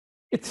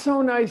It's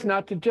so nice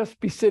not to just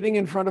be sitting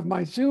in front of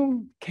my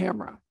Zoom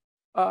camera,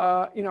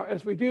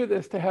 as we do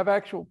this, to have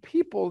actual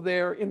people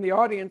there in the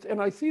audience.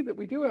 And I see that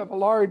we do have a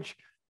large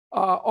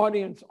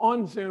audience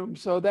on Zoom,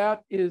 so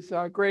that is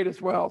great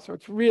as well. So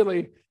it's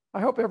really,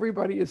 I hope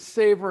everybody is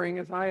savoring,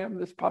 as I am,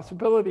 this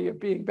possibility of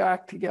being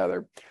back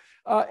together.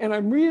 And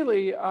I'm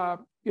really,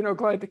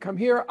 glad to come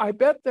here. I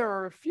bet there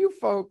are a few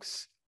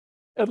folks,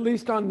 at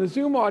least on the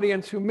Zoom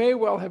audience, who may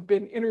well have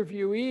been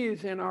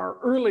interviewees in our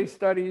early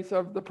studies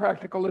of the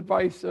practical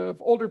advice of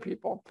older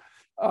people.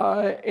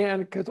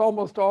 And because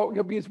almost all,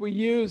 because we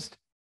used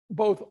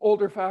both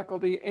older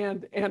faculty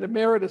and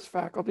emeritus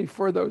faculty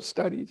for those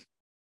studies.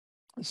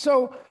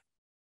 So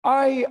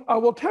I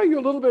will tell you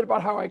a little bit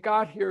about how I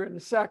got here in a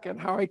second,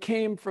 how I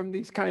came from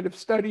these kind of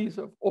studies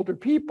of older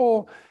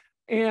people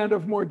and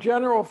of more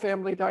general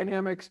family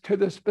dynamics to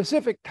the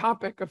specific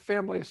topic of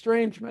family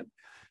estrangement.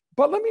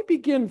 But let me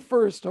begin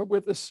first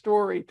with a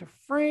story to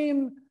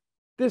frame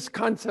this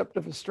concept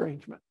of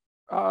estrangement,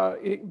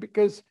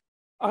 because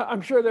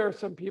I'm sure there are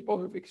some people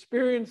who've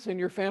experienced in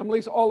your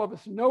families. All of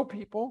us know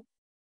people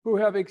who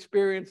have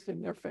experienced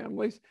in their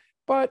families.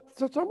 But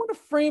so I want to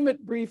frame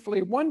it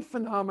briefly, one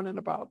phenomenon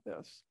about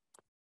this.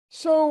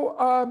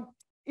 So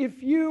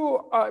if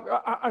you,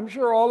 I'm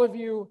sure all of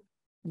you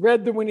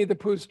read the Winnie the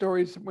Pooh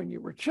stories when you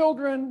were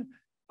children.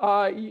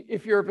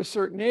 If you're of a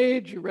certain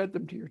age, you read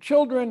them to your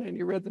children and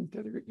you read them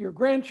to your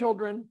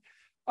grandchildren.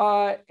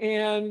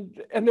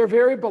 And they're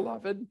very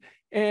beloved.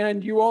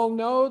 And you all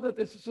know that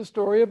this is a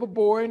story of a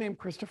boy named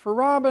Christopher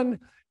Robin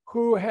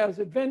who has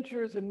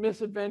adventures and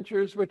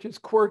misadventures, which is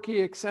quirky,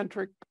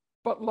 eccentric,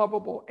 but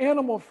lovable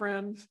animal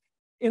friends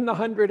in the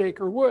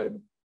 100-acre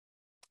wood.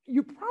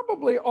 You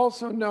probably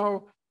also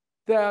know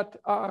that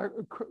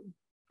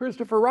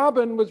Christopher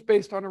Robin was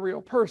based on a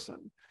real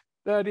person.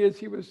 That is,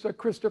 he was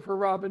Christopher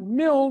Robin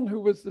Milne,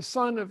 who was the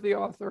son of the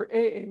author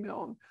A.A.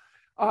 Milne.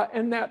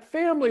 And that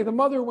family, the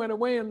mother went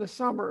away in the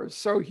summers,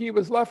 so he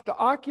was left to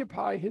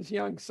occupy his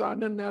young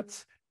son, and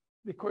that's,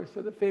 of course,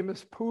 the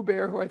famous Pooh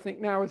Bear, who I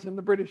think now is in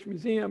the British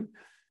Museum.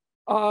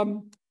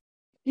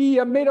 He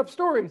made up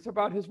stories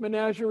about his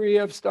menagerie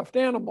of stuffed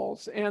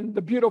animals, and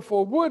the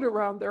beautiful wood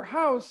around their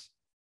house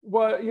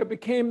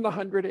became the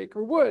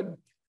 100-acre wood.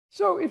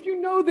 So if you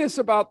know this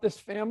about this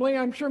family,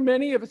 I'm sure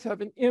many of us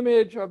have an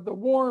image of the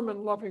warm and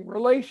loving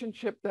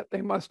relationship that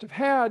they must have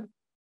had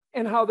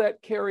and how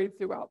that carried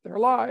throughout their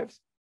lives.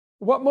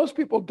 What most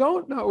people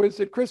don't know is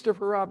that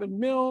Christopher Robin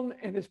Milne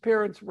and his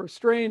parents were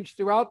estranged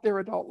throughout their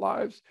adult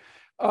lives.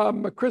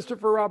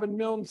 Christopher Robin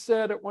Milne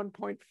said at one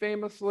point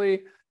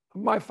famously,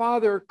 "My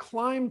father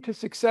climbed to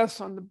success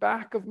on the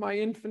back of my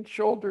infant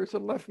shoulders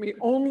and left me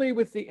only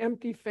with the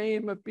empty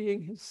fame of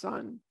being his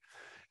son."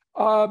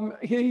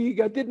 He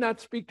did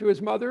not speak to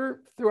his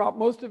mother throughout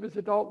most of his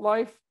adult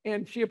life,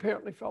 and she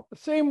apparently felt the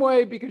same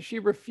way because she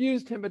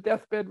refused him a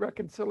deathbed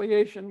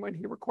reconciliation when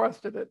he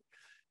requested it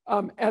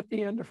at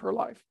the end of her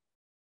life.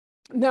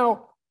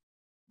 Now,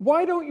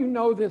 why don't you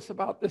know this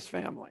about this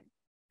family?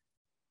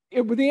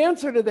 The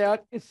answer to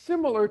that is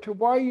similar to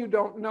why you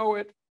don't know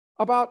it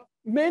about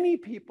many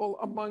people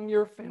among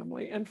your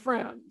family and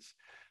friends,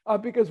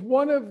 because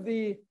one of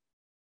the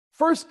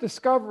first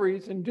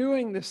discoveries in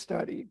doing this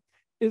study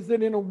is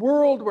that in a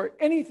world where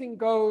anything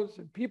goes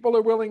and people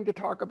are willing to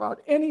talk about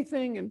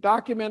anything and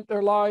document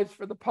their lives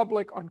for the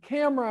public on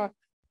camera,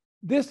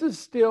 this is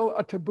still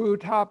a taboo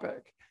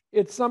topic.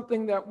 It's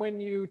something that when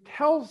you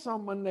tell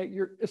someone that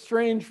you're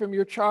estranged from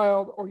your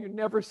child or you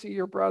never see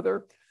your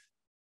brother,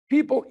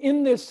 people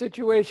in this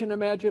situation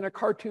imagine a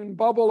cartoon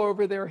bubble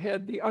over their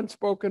head, the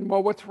unspoken,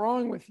 well, what's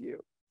wrong with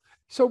you?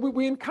 So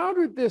we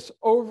encountered this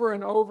over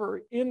and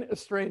over in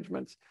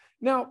estrangements.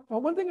 Now,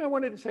 one thing I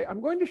wanted to say,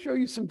 I'm going to show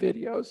you some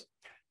videos,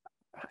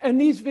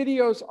 and these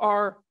videos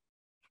are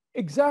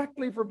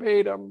exactly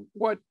verbatim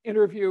what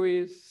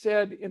interviewees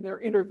said in their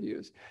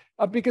interviews,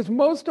 because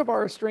most of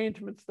our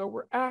estrangements, though,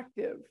 were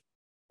active.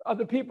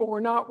 The people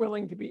were not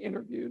willing to be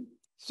interviewed.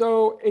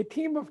 So a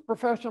team of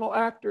professional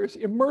actors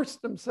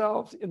immersed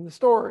themselves in the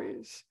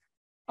stories,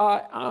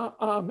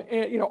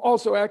 and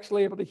also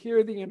actually able to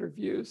hear the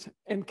interviews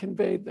and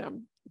conveyed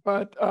them.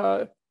 But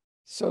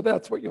so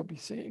that's what you'll be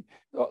seeing.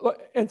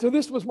 And so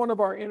this was one of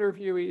our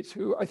interviewees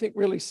who I think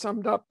really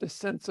summed up the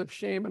sense of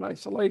shame and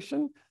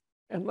isolation.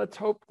 And let's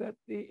hope that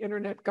the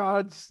internet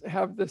gods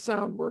have the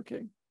sound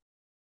working.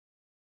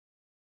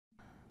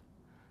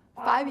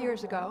 5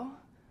 years ago,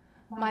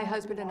 my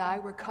husband and I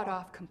were cut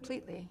off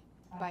completely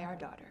by our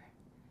daughter.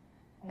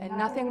 And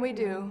nothing we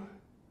do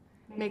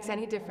makes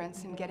any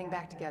difference in getting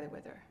back together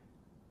with her.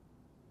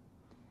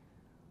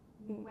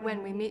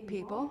 When we meet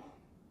people,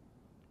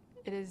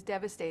 it is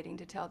devastating,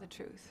 to tell the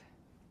truth.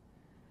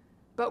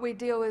 But we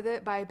deal with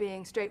it by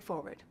being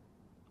straightforward.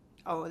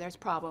 Oh, there's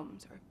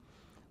problems, or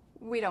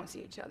we don't see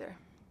each other.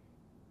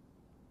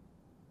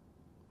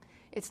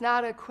 It's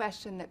not a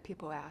question that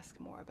people ask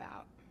more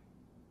about.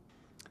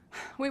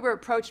 We were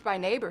approached by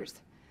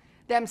neighbors,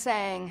 them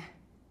saying,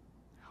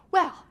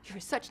 "Well, you're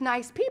such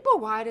nice people,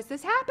 why does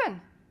this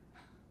happen?"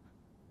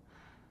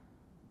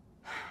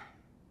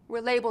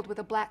 We're labeled with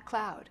a black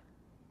cloud.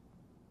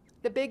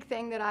 The big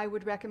thing that I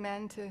would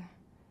recommend to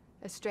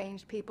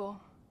estranged people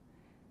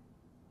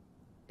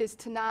is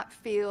to not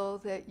feel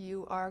that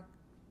you are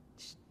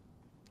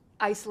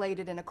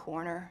isolated in a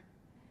corner.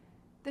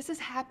 This is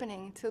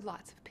happening to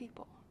lots of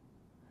people.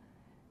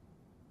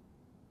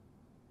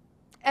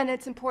 And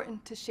it's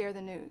important to share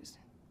the news.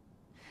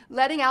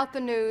 Letting out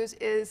the news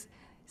is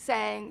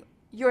saying,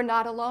 you're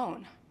not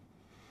alone.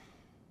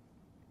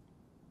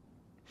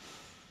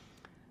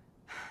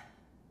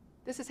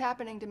 This is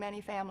happening to many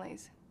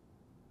families.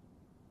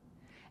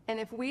 And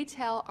if we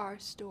tell our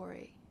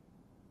story,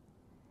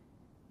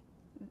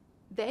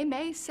 they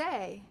may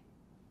say,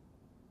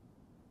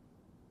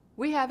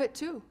 we have it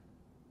too.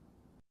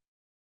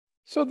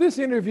 So this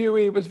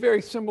interviewee was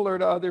very similar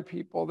to other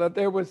people, that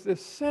there was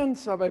this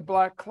sense of a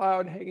black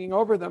cloud hanging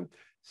over them.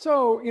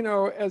 So,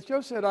 as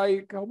Joe said,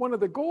 one of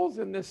the goals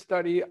in this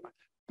study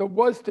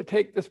was to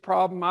take this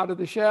problem out of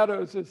the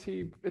shadows, as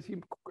he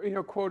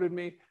quoted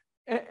me,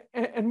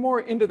 and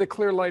more into the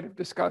clear light of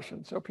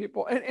discussion. So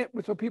people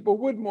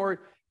would more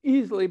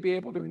easily be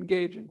able to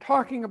engage in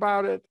talking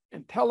about it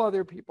and tell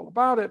other people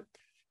about it.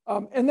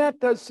 And that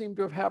does seem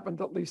to have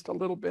happened at least a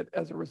little bit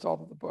as a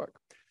result of the book.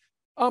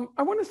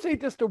 I want to say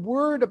just a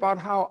word about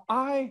how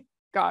I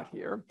got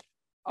here.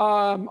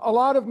 A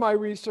lot of my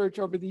research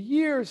over the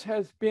years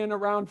has been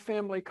around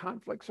family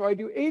conflict. So I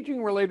do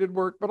aging-related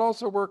work, but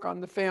also work on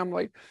the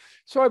family.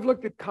 So I've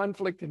looked at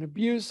conflict and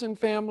abuse in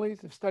families.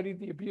 I've studied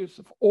the abuse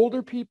of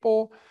older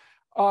people.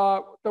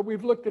 But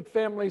we've looked at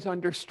families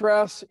under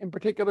stress, in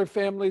particular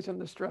families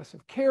and the stress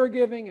of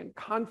caregiving and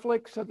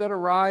conflicts that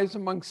arise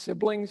among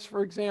siblings,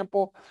 for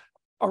example,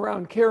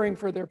 around caring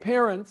for their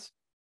parents.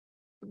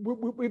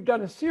 We've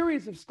done a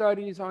series of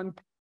studies on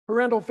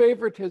parental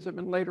favoritism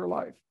in later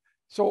life.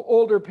 So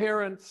older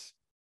parents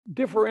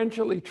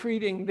differentially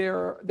treating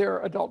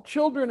their adult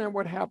children and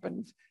what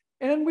happens.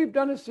 And we've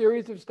done a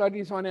series of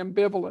studies on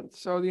ambivalence.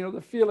 So, the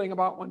feeling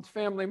about one's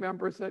family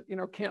members that,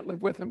 can't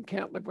live with them,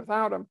 can't live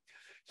without them.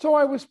 So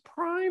I was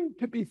primed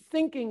to be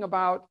thinking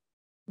about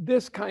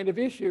this kind of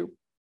issue.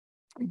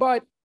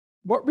 But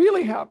what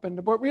really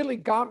happened, what really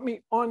got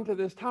me onto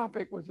this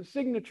topic was a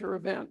signature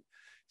event.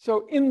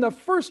 So in the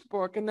first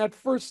book, in that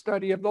first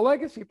study of the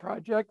Legacy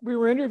Project, we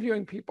were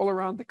interviewing people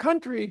around the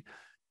country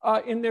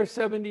in their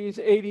 70s,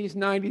 80s,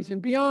 90s,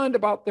 and beyond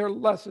about their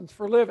lessons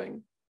for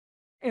living.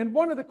 And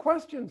one of the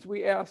questions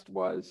we asked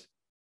was,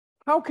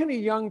 how can a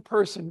young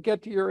person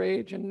get to your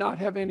age and not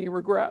have any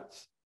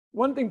regrets?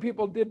 One thing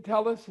people did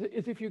tell us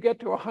is if you get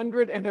to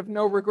 100 and have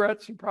no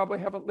regrets, you probably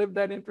haven't lived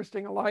that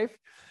interesting a life.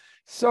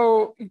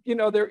 So,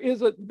 there is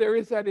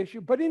that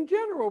issue. But in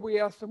general, we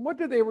asked them, what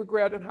do they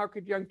regret and how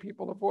could young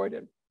people avoid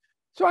it?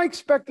 So I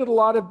expected a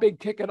lot of big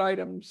ticket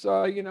items,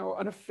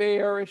 an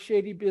affair, a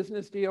shady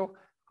business deal.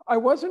 I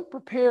wasn't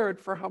prepared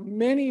for how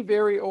many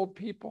very old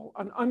people,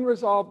 an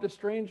unresolved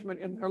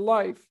estrangement in their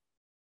life,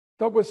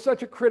 that was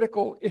such a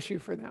critical issue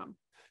for them.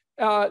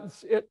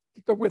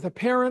 With a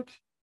parent,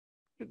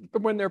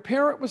 when their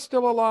parent was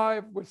still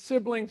alive, with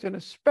siblings, and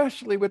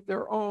especially with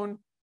their own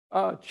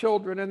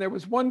children. And there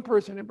was one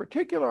person in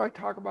particular, I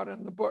talk about it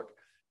in the book,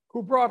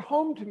 who brought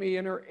home to me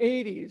in her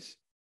 80s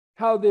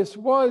how this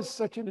was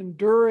such an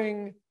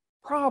enduring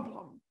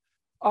problem.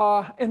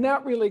 And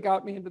that really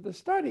got me into the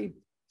study.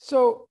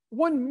 So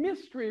one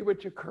mystery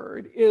which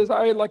occurred is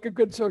I, like a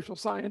good social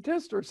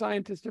scientist or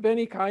scientist of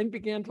any kind,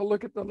 began to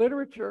look at the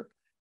literature,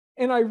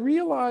 and I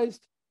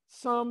realized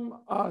some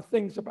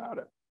things about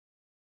it.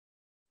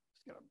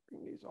 Just gonna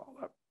bring these all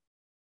up.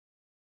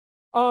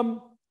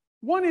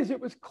 One is it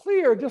was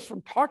clear just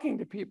from talking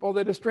to people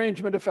that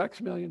estrangement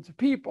affects millions of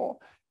people,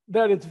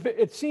 that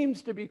it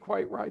seems to be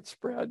quite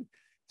widespread.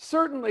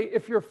 Certainly,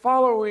 if you're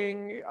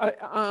following,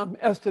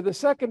 as to the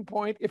second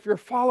point, if you're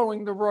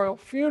following the royal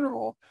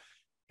funeral,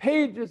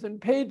 pages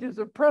and pages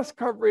of press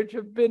coverage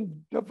have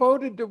been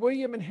devoted to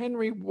William and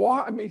Henry,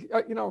 with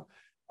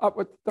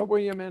the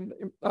William and,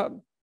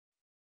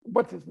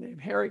 what's his name,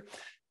 Harry,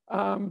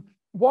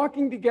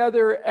 walking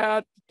together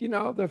at,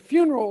 the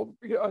funeral,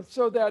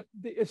 so that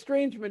the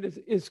estrangement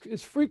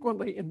is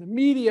frequently in the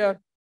media.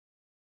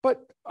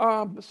 But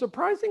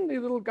surprisingly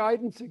little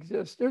guidance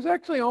exists. There's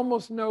actually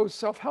almost no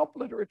self-help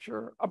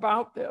literature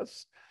about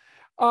this.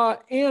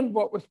 And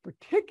what was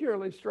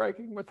particularly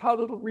striking was how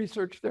little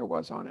research there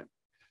was on it.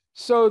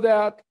 So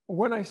that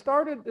when I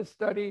started this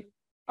study,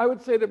 I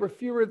would say there were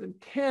fewer than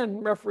 10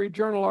 referee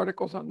journal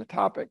articles on the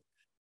topic.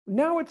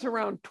 Now it's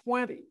around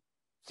 20.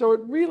 So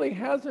it really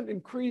hasn't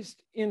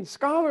increased in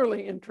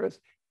scholarly interest,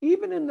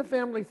 even in the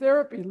family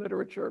therapy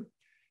literature.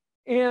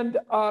 And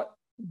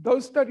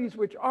those studies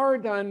which are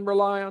done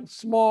rely on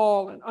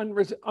small and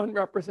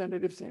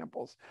unrepresentative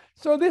samples.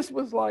 So this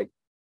was like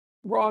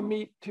raw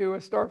meat to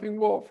a starving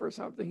wolf or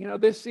something.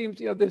 This seems,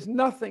 there's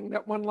nothing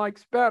that one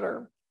likes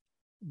better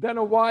than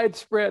a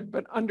widespread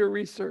but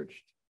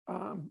under-researched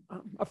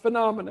a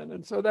phenomenon.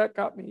 And so that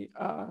got me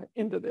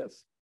into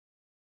this.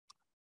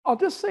 I'll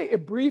just say a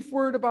brief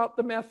word about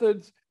the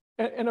methods.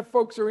 And if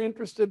folks are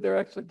interested, they're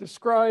actually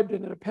described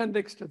in an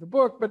appendix to the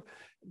book.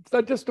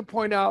 But just to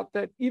point out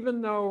that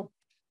even though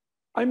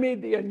I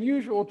made the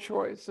unusual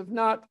choice of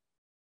not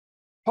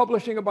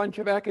publishing a bunch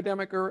of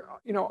academic or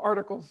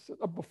articles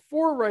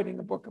before writing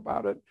a book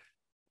about it.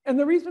 And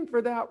the reason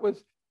for that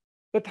was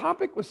the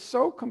topic was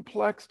so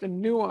complex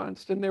and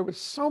nuanced, and there was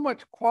so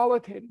much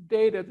qualitative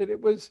data that it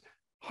was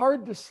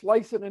hard to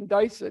slice it and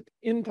dice it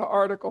into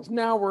articles.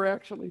 Now we're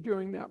actually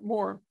doing that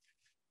more.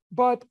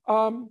 But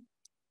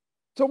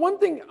so one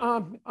thing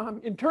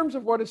in terms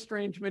of what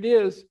estrangement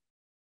is,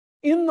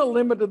 in the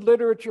limited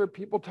literature,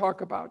 people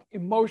talk about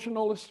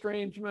emotional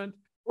estrangement,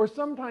 or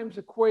sometimes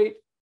equate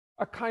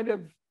a kind of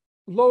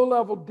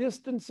low-level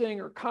distancing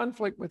or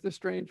conflict with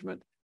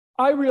estrangement.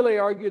 I really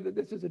argue that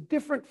this is a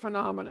different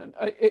phenomenon,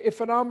 a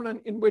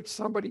phenomenon in which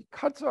somebody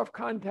cuts off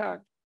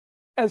contact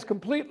as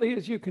completely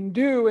as you can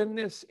do in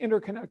this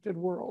interconnected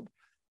world,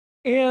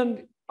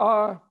 and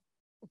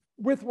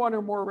with one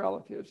or more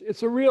relatives.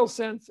 It's a real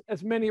sense,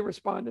 as many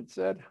respondents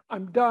said,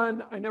 I'm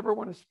done, I never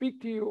want to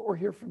speak to you or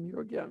hear from you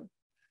again.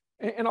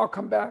 And I'll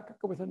come back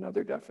with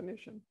another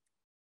definition.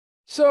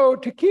 So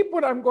to keep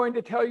what I'm going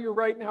to tell you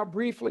right now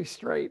briefly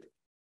straight,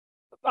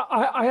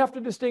 I have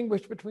to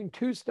distinguish between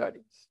two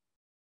studies.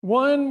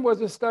 One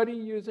was a study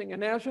using a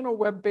national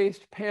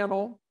web-based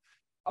panel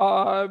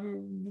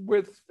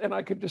and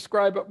I could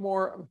describe it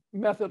more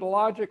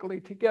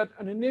methodologically to get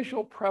an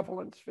initial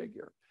prevalence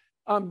figure.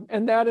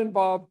 And that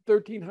involved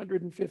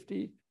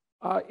 1,350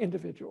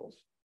 individuals.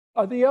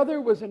 The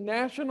other was a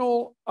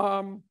national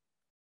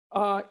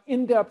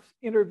in-depth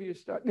interview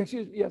study.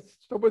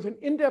 So it was an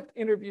in-depth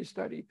interview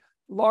study,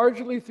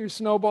 largely through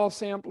snowball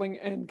sampling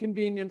and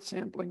convenience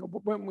sampling,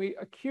 when we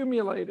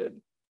accumulated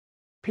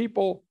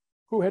people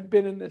who had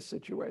been in this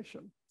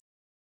situation.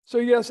 So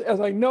yes, as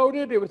I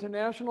noted, it was a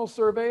national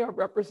survey, a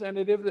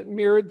representative that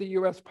mirrored the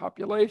US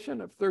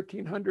population of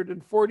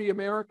 1,340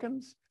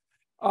 Americans,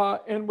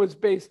 and was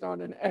based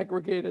on an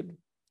aggregated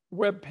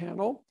web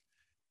panel.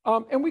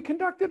 And we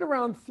conducted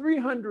around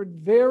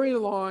 300 very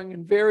long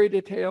and very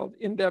detailed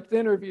in-depth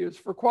interviews.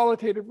 For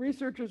qualitative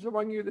researchers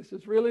among you, this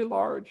is really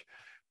large,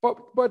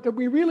 but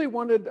we really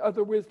wanted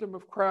the wisdom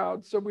of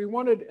crowds. So we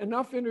wanted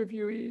enough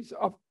interviewees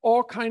of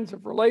all kinds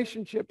of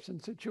relationships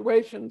and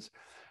situations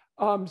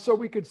so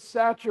we could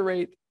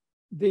saturate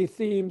the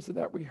themes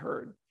that we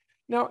heard.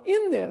 Now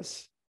in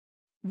this,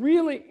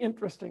 really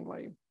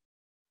interestingly,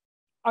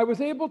 I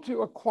was able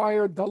to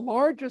acquire the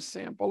largest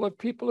sample of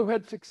people who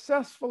had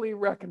successfully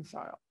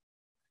reconciled,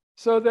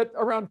 so that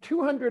around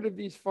 200 of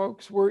these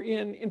folks were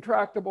in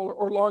intractable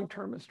or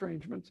long-term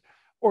estrangements,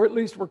 or at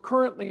least were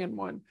currently in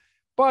one.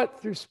 But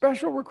through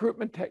special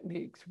recruitment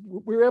techniques,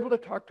 we were able to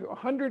talk to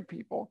 100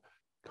 people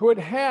who had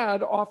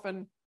had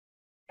often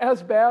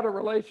as bad a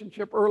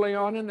relationship early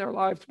on in their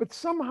lives, but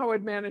somehow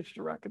had managed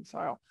to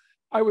reconcile.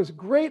 I was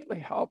greatly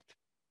helped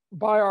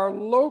by our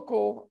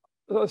local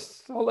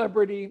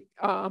celebrity,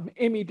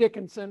 Amy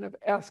Dickinson of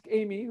Ask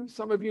Amy, who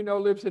some of you know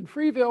lives in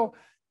Freeville,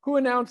 who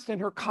announced in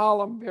her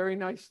column very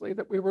nicely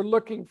that we were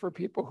looking for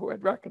people who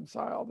had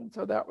reconciled. And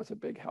so that was a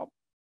big help.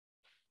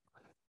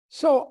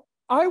 So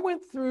I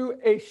went through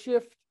a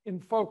shift in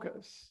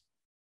focus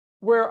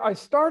where I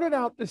started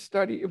out this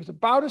study. It was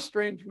about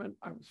estrangement.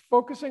 I was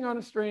focusing on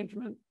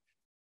estrangement,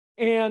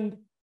 and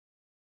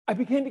I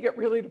began to get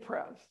really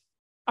depressed.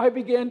 I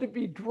began to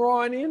be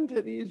drawn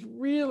into these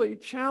really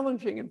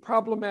challenging and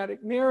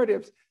problematic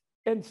narratives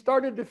and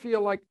started to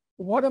feel like,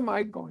 what am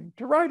I going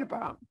to write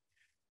about?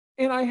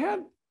 And I had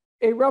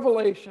a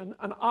revelation,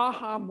 an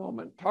aha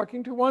moment,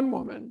 talking to one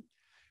woman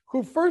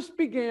who first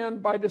began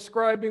by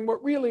describing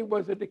what really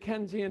was a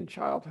Dickensian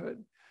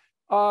childhood.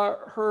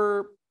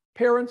 Her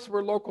parents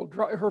were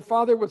her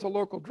father was a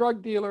local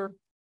drug dealer.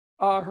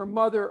 Her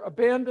mother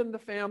abandoned the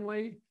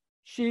family.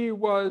 She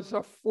was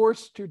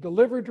forced to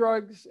deliver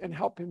drugs and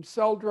help him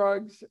sell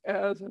drugs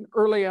as an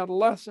early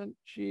adolescent.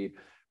 She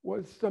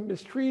was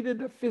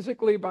mistreated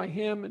physically by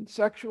him and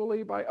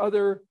sexually by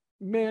other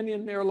men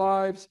in their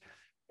lives.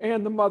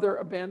 And the mother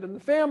abandoned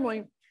the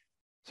family.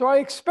 So I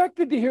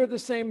expected to hear the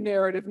same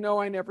narrative. No,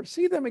 I never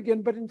see them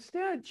again. But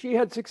instead, she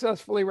had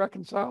successfully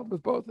reconciled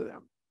with both of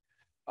them.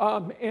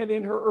 And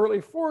in her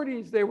early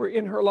 40s, they were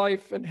in her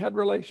life and had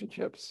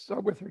relationships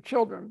with her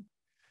children.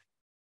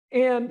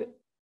 And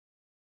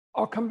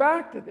I'll come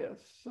back to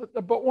this.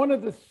 But one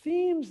of the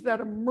themes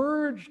that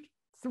emerged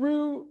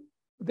through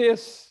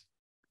this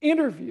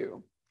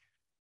interview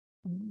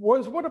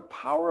was what a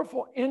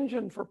powerful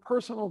engine for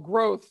personal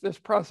growth this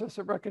process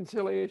of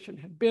reconciliation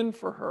had been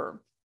for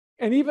her.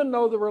 And even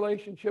though the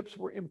relationships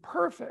were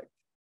imperfect,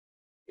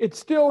 it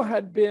still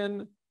had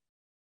been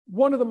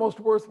one of the most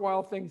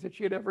worthwhile things that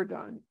she had ever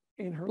done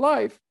in her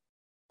life.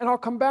 And I'll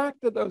come back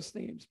to those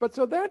themes. But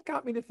so that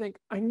got me to think,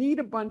 I need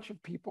a bunch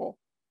of people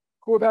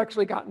who have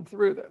actually gotten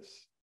through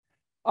this.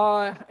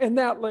 And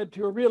that led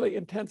to a really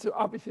intensive,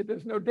 obviously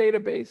there's no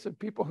database of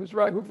people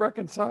who've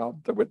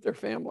reconciled with their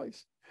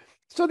families.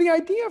 So the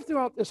idea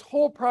throughout this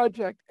whole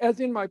project,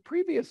 as in my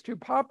previous two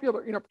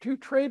two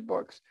trade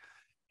books,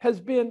 has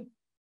been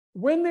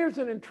when there's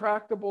an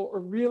intractable or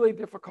really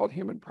difficult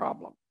human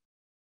problem,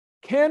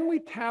 can we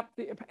tap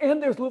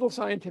and there's little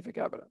scientific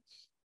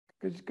evidence,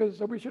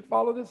 because we should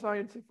follow the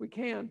science if we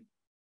can.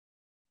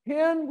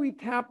 Can we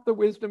tap the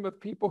wisdom of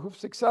people who've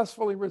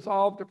successfully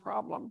resolved a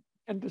problem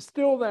and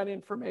distill that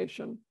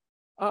information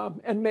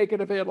and make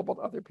it available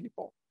to other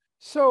people?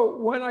 So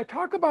when I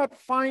talk about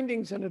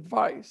findings and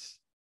advice,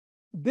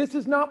 this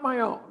is not my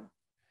own.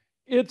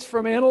 It's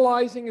from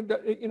analyzing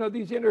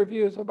these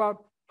interviews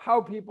about how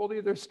people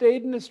either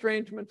stayed in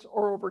estrangements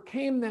or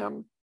overcame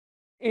them,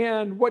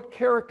 and what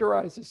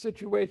characterizes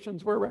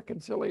situations where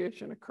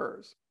reconciliation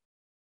occurs.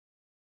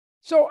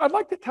 So I'd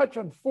like to touch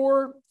on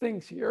 4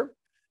 things here.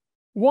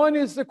 One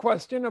is the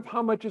question of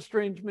how much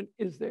estrangement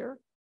is there.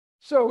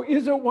 So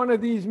is it one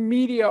of these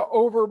media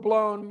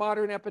overblown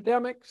modern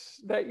epidemics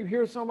that you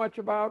hear so much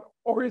about,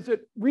 or is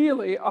it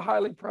really a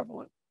highly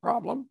prevalent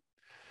problem?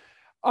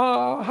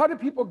 How do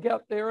people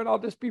get there? And I'll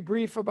just be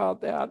brief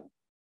about that.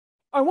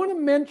 I want to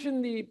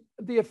mention the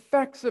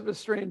effects of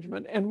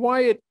estrangement and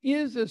why it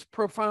is as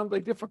profoundly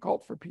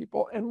difficult for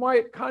people and why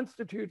it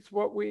constitutes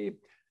what we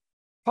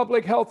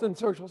public health and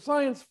social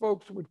science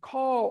folks would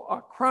call a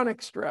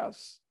chronic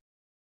stress.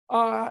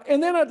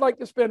 And then I'd like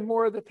to spend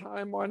more of the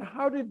time on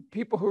how did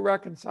people who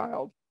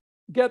reconciled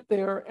get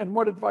there and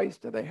what advice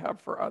do they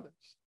have for others.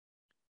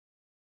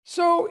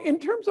 So in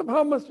terms of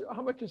how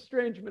much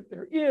estrangement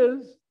there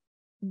is,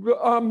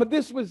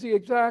 this was the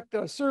exact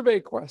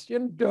survey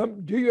question.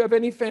 Do you have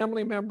any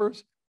family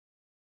members?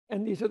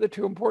 And these are the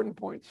 2 important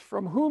points: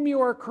 from whom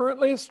you are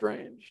currently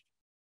estranged,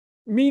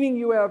 meaning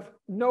you have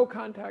no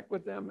contact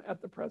with them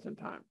at the present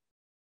time.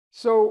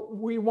 So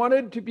we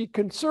wanted to be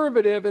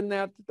conservative in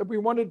that we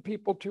wanted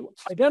people to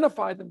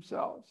identify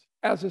themselves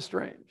as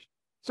estranged.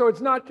 So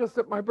it's not just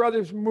that my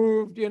brother's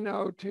moved,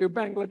 to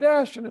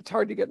Bangladesh and it's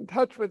hard to get in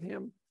touch with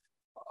him,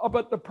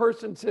 but the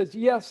person says,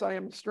 yes, I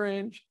am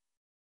estranged,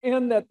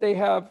 and that they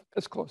have,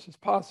 as close as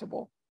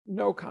possible,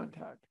 no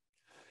contact.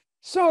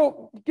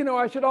 So,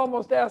 I should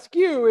almost ask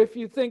you, if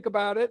you think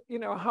about it,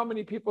 how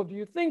many people do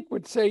you think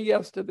would say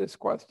yes to this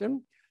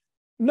question?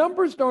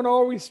 Numbers don't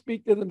always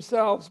speak to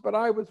themselves, but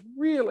I was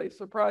really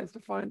surprised to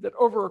find that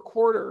over a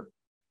quarter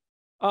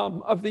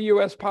of the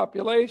US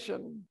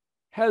population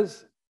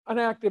has an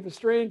active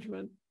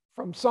estrangement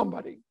from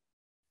somebody.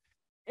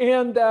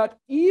 And that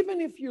even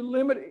if you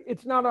limit,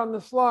 it's not on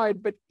the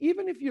slide, but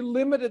even if you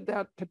limited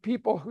that to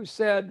people who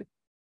said,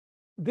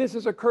 this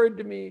has occurred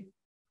to me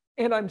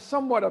and I'm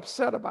somewhat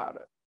upset about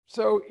it.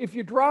 So if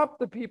you drop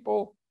the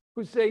people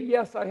who say,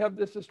 yes, I have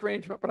this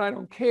estrangement, but I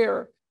don't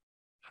care,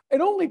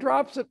 it only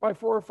drops it by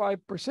 4 or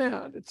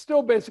 5%. It's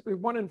still basically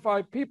 1 in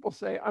 5 people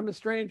say, I'm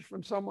estranged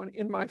from someone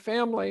in my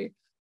family,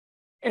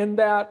 and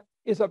that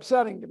is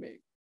upsetting to me.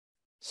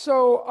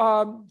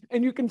 So,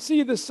 and you can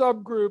see the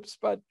subgroups,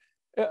 but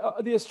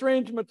the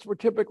estrangements were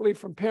typically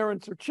from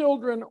parents or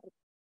children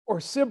or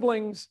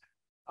siblings.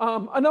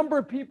 A number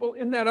of people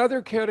in that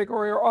other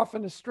category are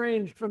often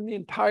estranged from the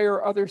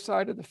entire other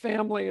side of the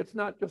family. It's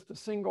not just a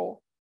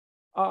single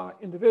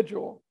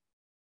individual.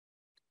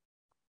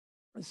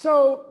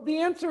 So the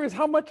answer is,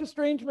 how much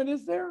estrangement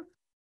is there?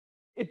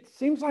 It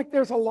seems like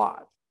there's a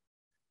lot.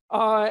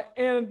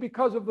 And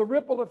because of the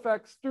ripple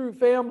effects through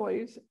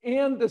families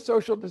and the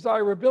social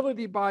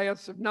desirability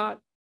bias of not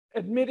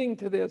admitting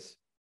to this,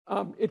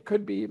 it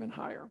could be even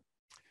higher.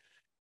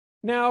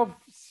 Now,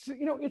 it's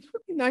really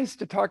nice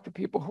to talk to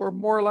people who are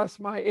more or less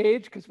my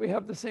age because we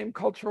have the same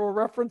cultural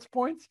reference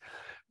points.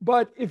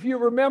 But if you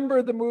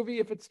remember the movie,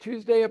 If It's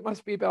Tuesday, It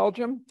Must Be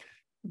Belgium,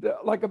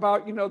 like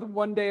about, the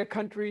One Day a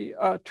Country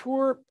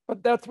tour,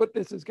 but that's what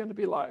this is going to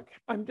be like.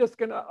 I'm just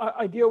going to,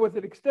 I deal with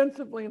it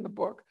extensively in the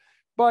book,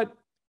 but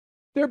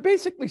there are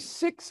basically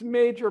 6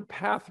 major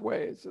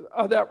pathways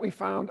that we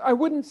found. I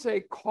wouldn't say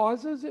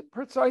causes it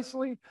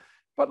precisely,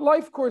 but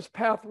life course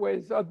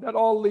pathways that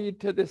all lead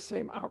to this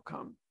same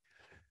outcome.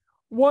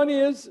 One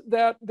is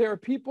that there are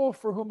people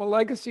for whom a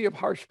legacy of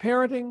harsh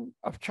parenting,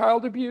 of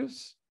child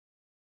abuse,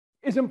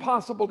 is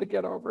impossible to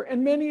get over.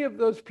 And many of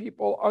those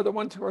people are the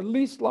ones who are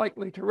least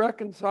likely to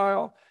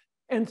reconcile.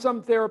 And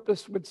some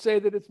therapists would say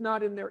that it's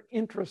not in their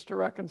interest to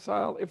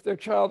reconcile if their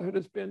childhood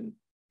has been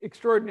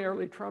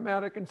extraordinarily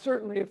traumatic, and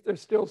certainly if there's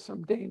still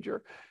some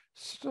danger.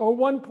 So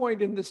one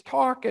point in this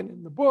talk and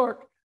in the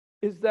book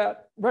is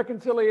that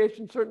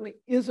reconciliation certainly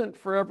isn't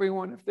for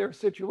everyone if there are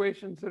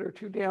situations that are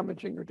too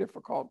damaging or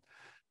difficult.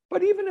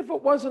 But even if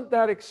it wasn't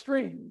that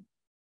extreme,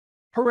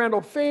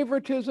 parental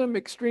favoritism,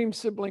 extreme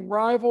sibling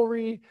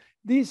rivalry,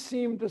 these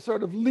seem to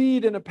sort of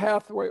lead in a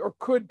pathway or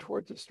could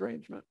towards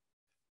estrangement.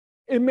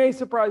 It may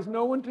surprise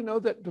no one to know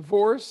that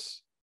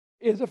divorce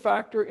is a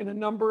factor in a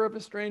number of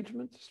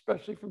estrangements,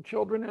 especially from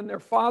children and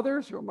their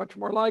fathers, who are much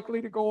more likely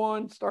to go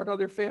on, start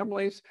other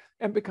families,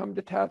 and become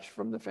detached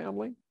from the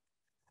family.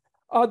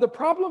 The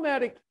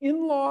problematic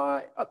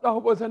in-law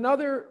was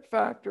another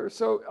factor.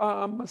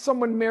 So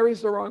someone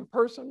marries the wrong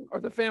person, or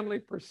the family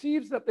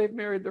perceives that they've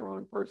married the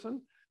wrong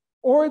person,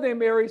 or they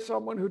marry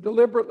someone who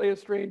deliberately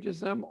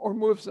estranges them or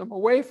moves them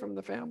away from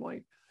the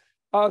family.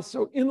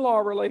 So in-law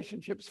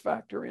relationships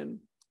factor in.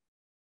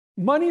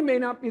 Money may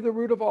not be the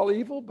root of all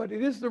evil, but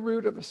it is the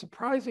root of a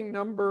surprising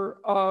number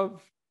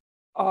of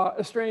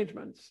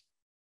estrangements.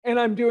 And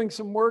I'm doing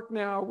some work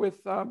now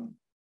with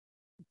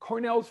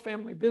Cornell's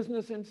Family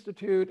Business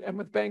Institute and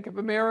with Bank of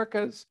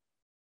America's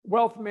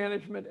wealth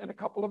management and a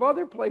couple of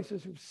other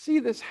places who see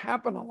this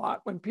happen a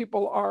lot when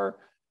people are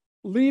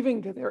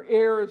leaving to their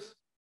heirs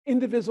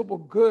indivisible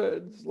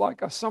goods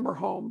like a summer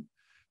home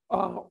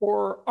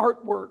or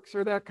artworks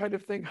or that kind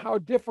of thing, how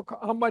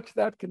much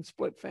that can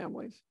split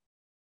families.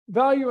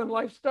 Value and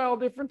lifestyle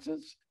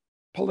differences,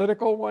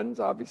 political ones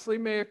obviously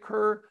may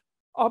occur,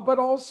 but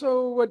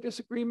also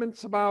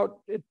disagreements about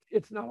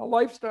it's not a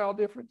lifestyle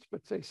difference,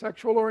 but say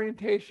sexual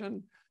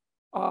orientation,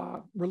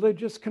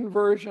 religious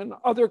conversion,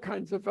 other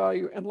kinds of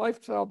value and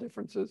lifestyle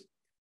differences.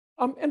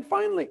 And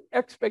finally,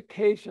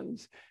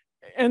 expectations.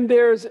 And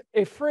there's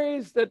a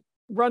phrase that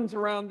runs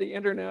around the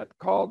internet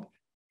called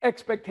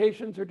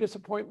expectations or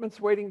disappointments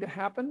waiting to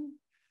happen.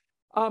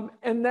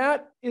 And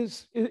that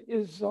is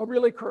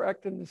really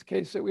correct in this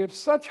case, that we have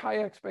such high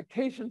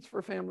expectations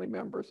for family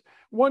members.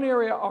 One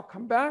area I'll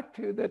come back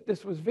to that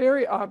this was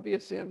very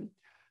obvious in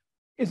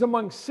is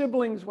among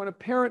siblings when a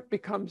parent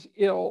becomes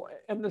ill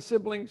and the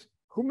siblings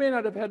who may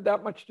not have had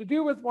that much to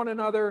do with one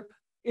another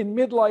in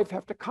midlife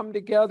have to come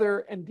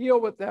together and deal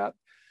with that.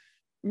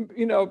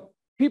 You know,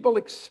 people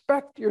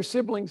expect your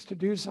siblings to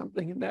do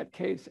something in that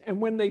case, and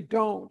when they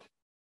don't,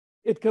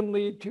 it can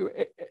lead to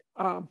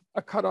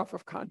a cutoff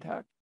of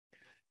contact.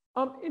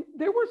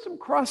 There were some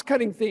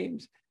cross-cutting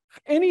themes.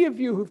 Any of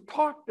you who've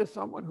talked to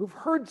someone, who've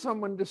heard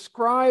someone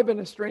describe an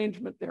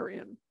estrangement they're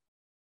in,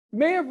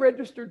 may have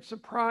registered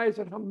surprise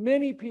at how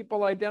many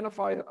people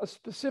identify a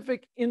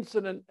specific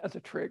incident as a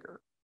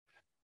trigger.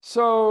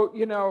 So,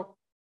 you know,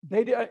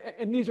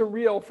 and these are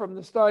real from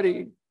the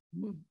study.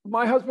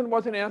 My husband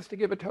wasn't asked to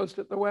give a toast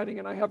at the wedding,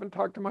 and I haven't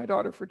talked to my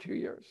daughter for 2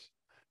 years.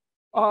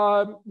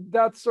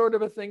 That's sort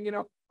of a thing, you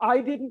know.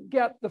 I didn't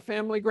get the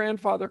family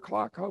grandfather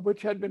clock,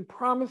 which had been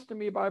promised to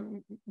me by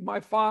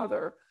my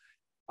father.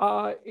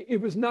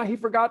 It was not, he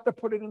forgot to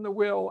put it in the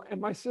will,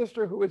 and my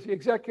sister, who was the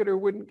executor,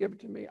 wouldn't give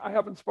it to me. I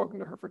haven't spoken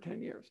to her for 10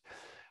 years.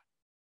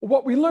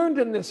 What we learned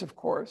in this, of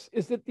course,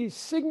 is that these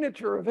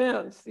signature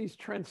events, these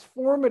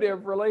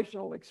transformative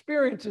relational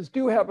experiences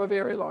do have a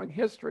very long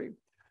history.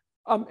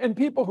 And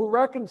people who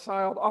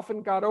reconciled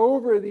often got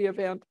over the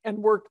event and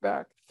worked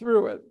back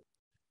through it.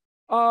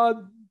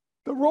 The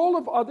role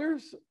of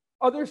others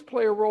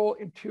play a role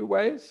in two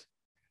ways.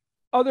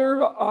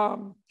 Other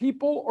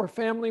people or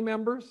family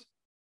members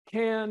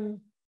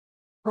can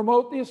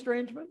promote the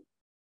estrangement.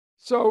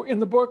 So in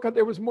the book,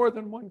 there was more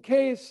than one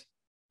case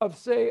of,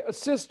 say, a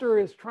sister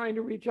is trying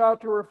to reach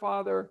out to her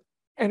father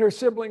and her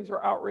siblings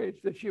are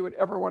outraged that she would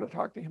ever want to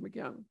talk to him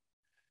again.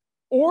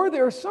 Or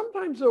there are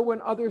sometimes, though,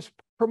 when others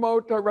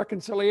promote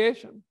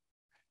reconciliation.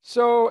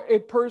 So a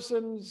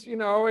person's, you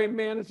know, a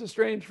man is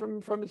estranged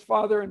from his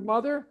father and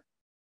mother.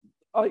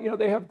 You know,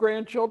 they have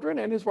grandchildren,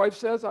 and his wife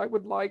says, I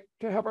would like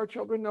to have our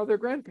children know their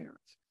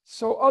grandparents.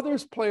 So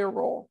others play a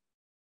role.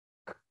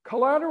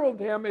 Collateral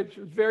damage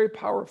is very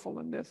powerful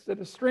in this,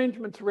 that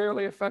estrangements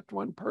rarely affect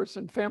one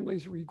person.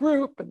 Families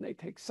regroup and they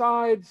take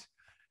sides.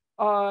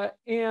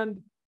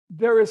 And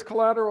there is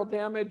collateral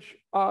damage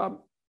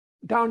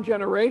down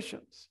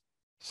generations.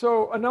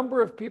 So a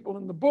number of people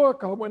in the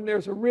book, when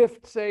there's a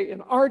rift, say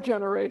in our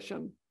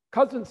generation,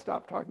 cousins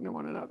stop talking to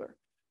one another.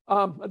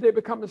 They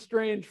become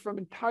estranged from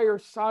entire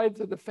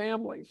sides of the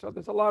family. So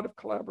there's a lot of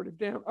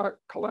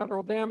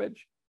collateral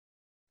damage.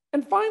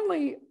 And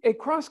finally, a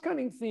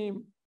cross-cutting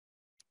theme.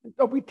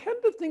 We tend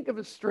to think of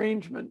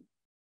estrangement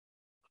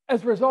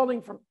as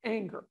resulting from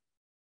anger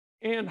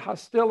and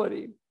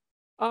hostility.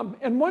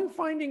 And one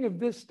finding of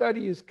this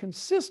study is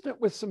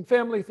consistent with some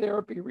family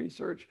therapy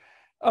research.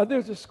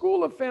 There's a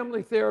school of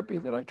family therapy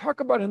that I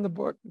talk about in the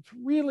book. It's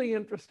really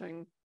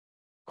interesting,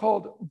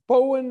 called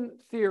Bowen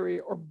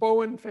theory or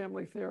Bowen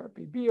family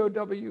therapy,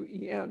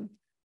 B-O-W-E-N.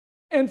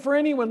 And for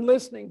anyone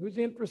listening who's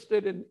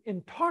interested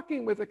in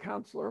talking with a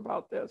counselor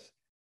about this,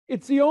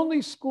 it's the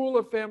only school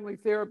of family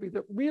therapy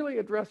that really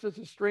addresses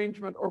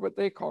estrangement or what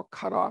they call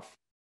cutoff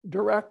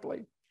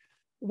directly.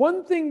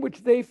 One thing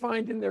which they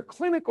find in their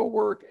clinical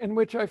work and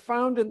which I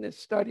found in this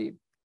study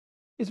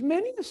is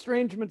many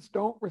estrangements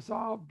don't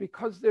resolve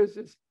because there's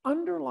this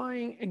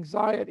underlying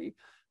anxiety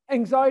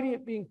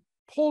at being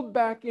pulled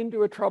back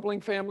into a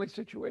troubling family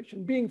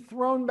situation, being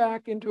thrown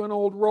back into an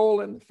old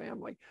role in the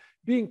family,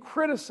 being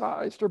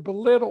criticized or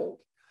belittled.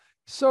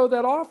 So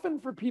that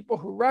often for people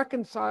who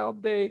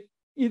reconciled, they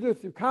either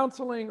through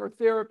counseling or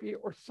therapy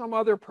or some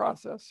other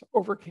process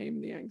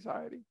overcame the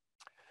anxiety.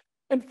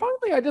 And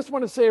finally, I just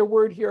want to say a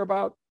word here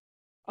about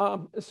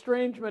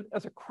estrangement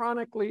as a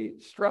chronically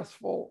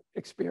stressful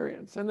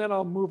experience, and then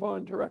I'll move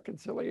on to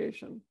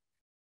reconciliation.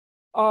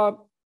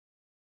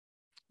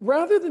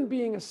 Rather than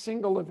being a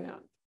single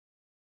event,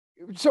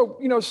 so,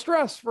 you know,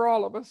 stress for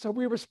all of us, so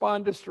we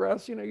respond to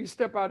stress. You know, you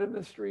step out in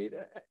the street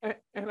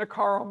and a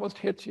car almost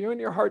hits you and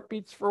your heart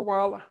beats for a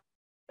while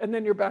and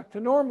then you're back to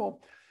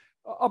normal.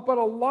 But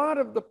a lot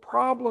of the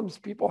problems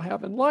people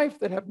have in life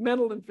that have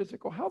mental and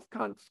physical health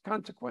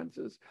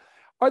consequences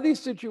are these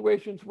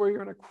situations where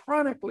you're in a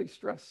chronically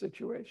stressed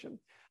situation.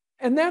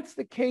 And that's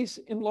the case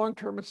in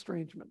long-term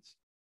estrangements.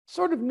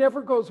 Sort of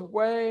never goes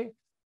away.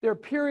 There are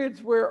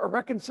periods where a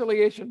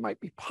reconciliation might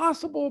be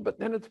possible, but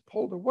then it's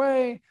pulled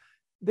away.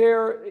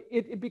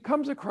 It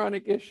becomes a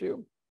chronic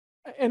issue.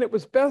 And it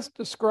was best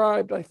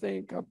described, I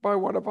think, by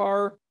one of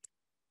our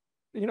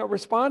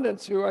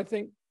respondents who I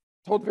think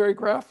told very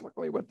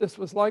graphically what this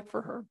was like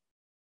for her.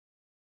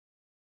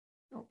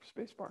 Oh,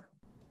 spacebar.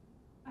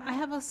 I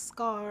have a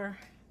scar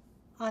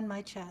on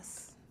my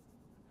chest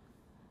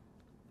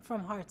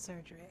from heart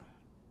surgery.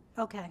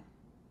 Okay,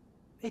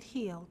 it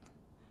healed.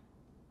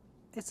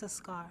 It's a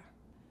scar.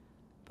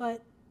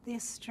 But the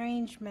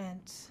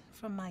estrangement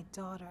from my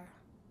daughter,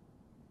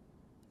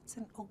 it's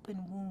an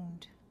open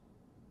wound.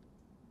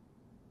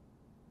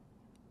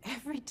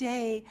 Every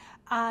day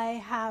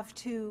I have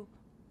to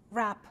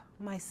wrap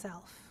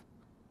myself,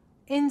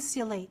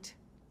 insulate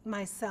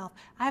myself.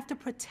 I have to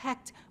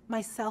protect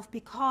myself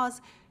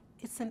because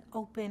it's an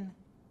open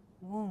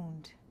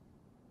wound.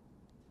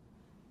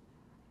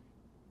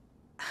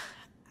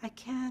 I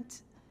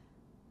can't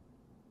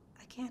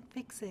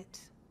fix it.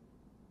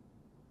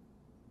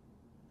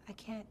 I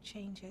can't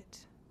change it.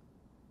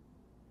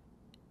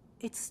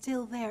 It's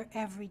still there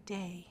every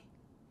day.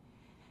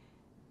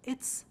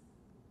 It's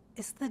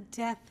the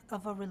death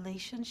of a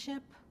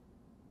relationship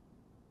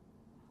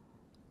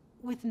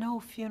with no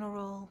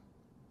funeral,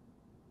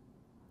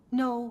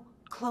 no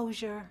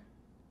closure.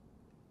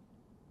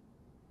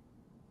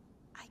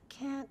 I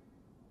can't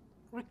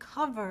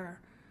recover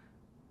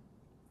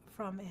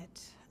from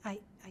it. I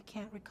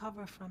can't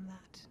recover from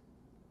that.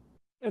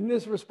 And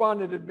this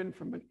respondent had been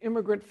from an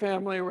immigrant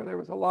family where there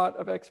was a lot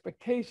of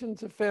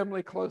expectations of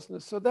family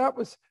closeness. So that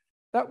was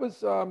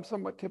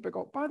somewhat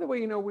typical. By the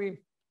way,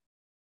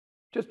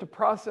 just a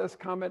process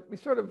comment, we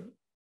sort of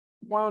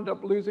wound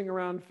up losing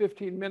around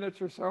 15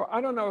 minutes or so.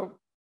 I don't know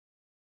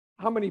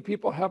how many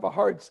people have a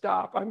hard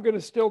stop. I'm going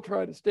to still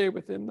try to stay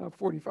within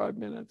 45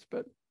 minutes.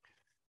 But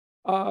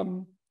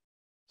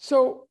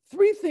so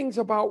 3 things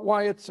about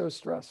why it's so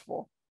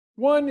stressful.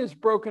 One is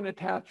broken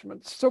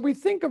attachments. So we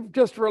think of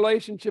just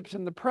relationships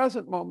in the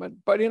present moment,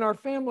 but in our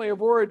family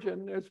of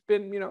origin, there's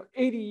been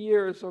 80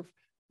 years of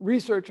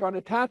research on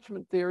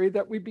attachment theory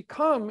that we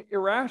become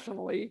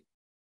irrationally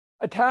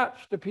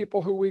attached to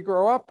people who we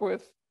grow up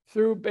with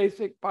through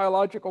basic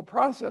biological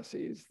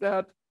processes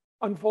that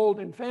unfold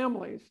in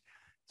families.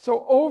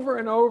 So over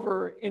and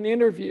over in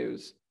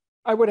interviews,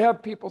 I would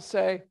have people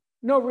say,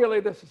 no, really,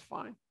 this is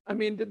fine. I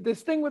mean,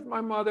 this thing with my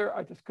mother,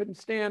 I just couldn't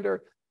stand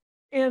her.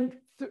 And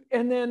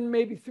then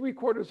maybe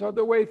 3/4 of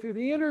the way through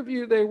the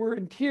interview, they were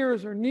in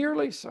tears or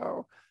nearly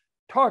so,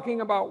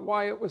 talking about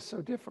why it was so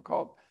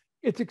difficult.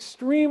 It's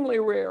extremely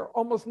rare,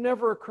 almost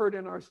never occurred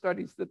in our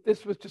studies that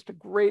this was just a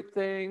great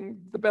thing,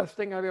 the best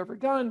thing I've ever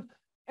done.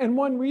 And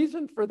one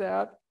reason for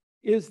that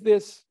is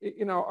these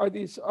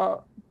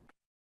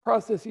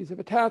processes of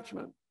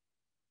attachment.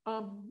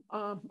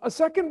 A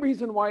second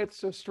reason why it's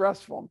so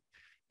stressful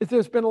is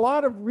there's been a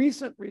lot of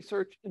recent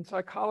research in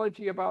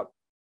psychology about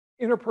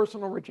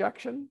interpersonal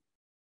rejection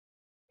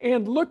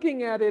and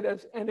looking at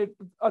it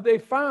they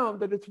found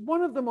that it's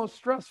one of the most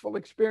stressful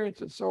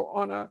experiences. So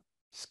on a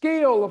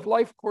scale of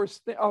life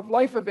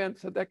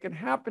events that can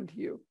happen to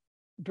you,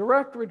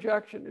 direct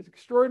rejection is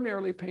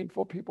extraordinarily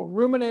painful. People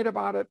ruminate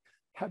about it,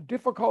 have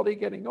difficulty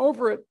getting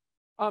over it,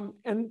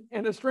 and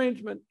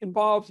estrangement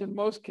involves in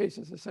most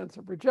cases a sense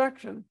of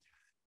rejection.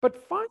 But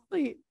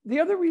finally, the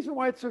other reason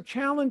why it's so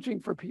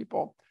challenging for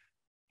people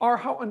are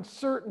how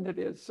uncertain it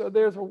is. So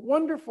there's a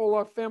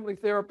wonderful family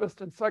therapist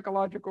and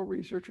psychological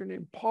researcher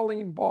named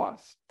Pauline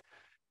Boss.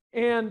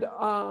 And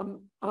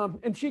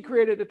she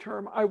created a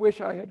term I wish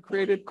I had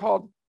created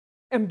called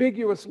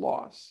ambiguous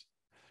loss.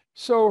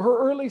 So her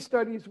early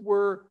studies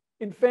were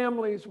in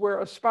families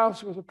where a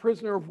spouse was a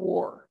prisoner of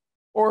war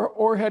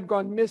or had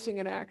gone missing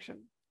in action.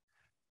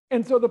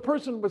 And so the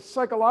person was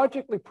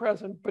psychologically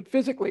present, but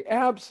physically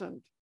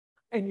absent,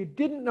 and you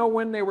didn't know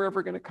when they were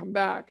ever going to come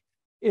back.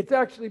 It's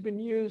actually been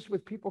used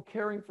with people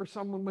caring for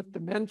someone with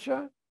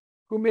dementia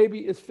who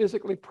maybe is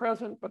physically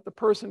present, but the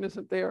person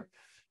isn't there.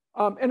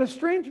 And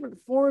estrangement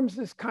forms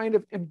this kind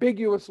of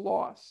ambiguous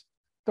loss.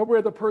 So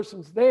where the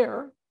person's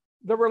there,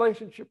 the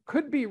relationship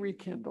could be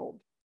rekindled,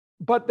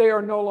 but they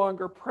are no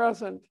longer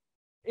present,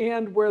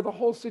 and where the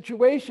whole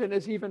situation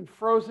is even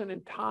frozen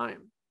in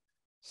time.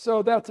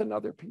 So that's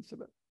another piece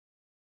of it.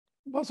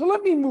 Well, so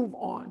let me move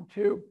on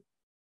to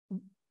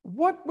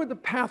what were the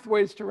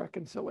pathways to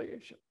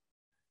reconciliation?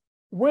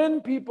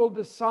 When people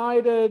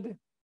decided,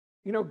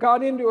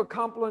 got into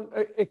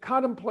a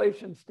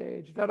contemplation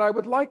stage that I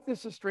would like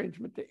this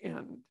estrangement to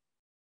end,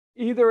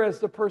 either as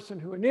the person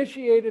who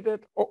initiated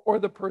it or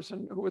the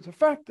person who was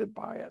affected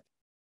by it,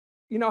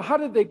 how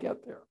did they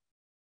get there?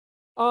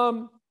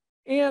 And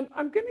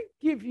I'm going to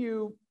give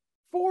you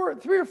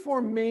 3 or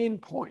 4 main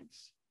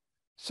points.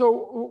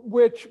 So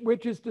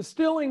which is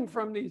distilling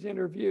from these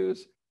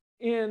interviews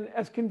in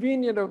as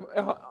convenient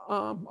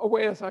a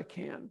way as I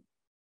can,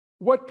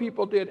 what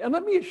people did. And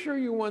let me assure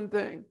you one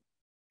thing.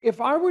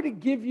 If I were to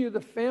give you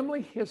the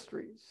family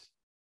histories,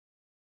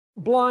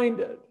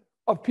 blinded,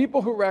 of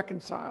people who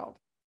reconciled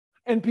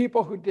and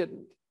people who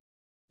didn't,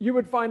 you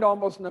would find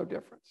almost no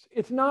difference.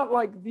 It's not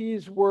like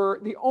these were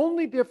the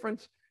only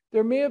difference.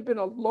 There may have been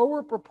a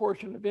lower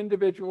proportion of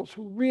individuals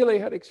who really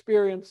had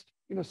experienced,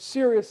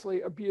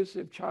 seriously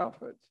abusive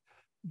childhoods.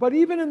 But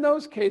even in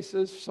those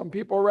cases, some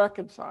people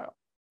reconcile.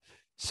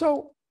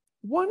 So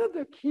one of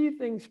the key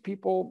things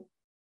people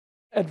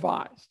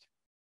advised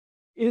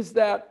is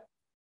that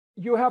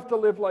you have to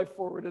live life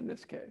forward in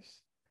this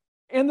case.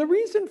 And the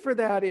reason for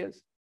that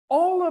is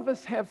all of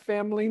us have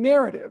family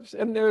narratives,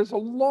 and there's a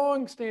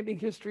long-standing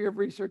history of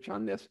research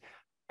on this.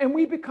 And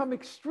we become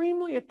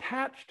extremely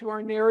attached to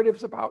our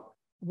narratives about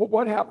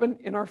what happened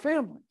in our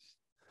families.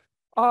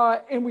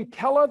 And we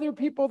tell other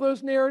people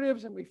those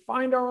narratives, and we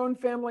find our own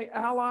family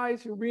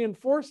allies who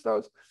reinforce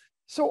those.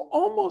 So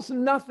almost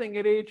nothing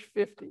at age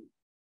 50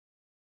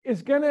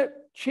 is going to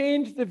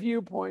change the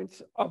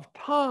viewpoints of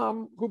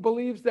Tom, who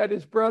believes that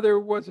his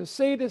brother was a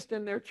sadist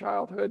in their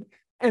childhood,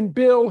 and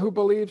Bill, who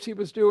believes he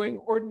was doing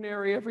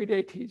ordinary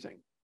everyday teasing.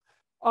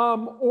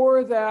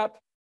 Or that,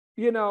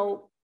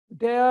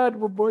 Dad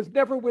was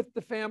never with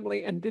the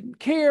family and didn't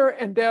care,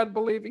 and Dad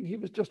believing he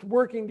was just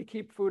working to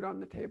keep food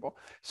on the table.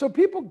 So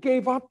people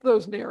gave up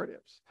those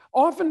narratives,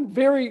 often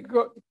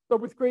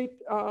with great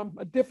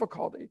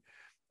difficulty.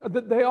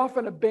 They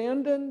often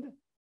abandoned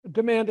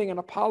demanding an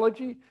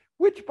apology,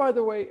 which, by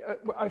the way,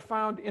 I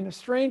found in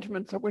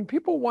estrangements that when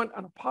people want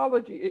an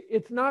apology,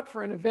 it's not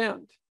for an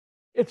event.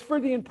 It's for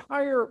the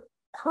entire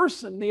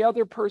person the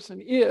other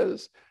person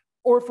is,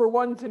 or for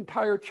one's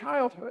entire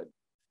childhood.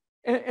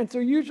 And so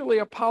usually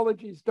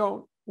apologies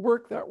don't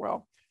work that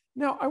well.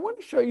 Now, I want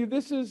to show you,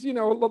 this is,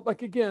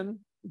 again,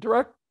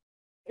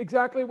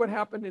 exactly what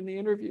happened in the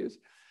interviews.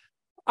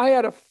 I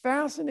had a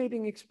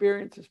fascinating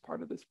experience as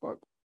part of this book.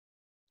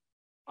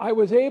 I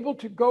was able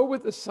to go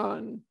with a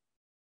son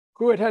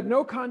who had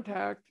no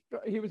contact.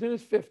 He was in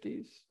his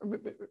 50s,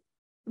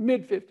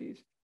 mid 50s,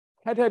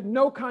 had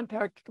no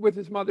contact with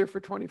his mother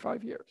for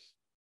 25 years.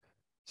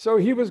 So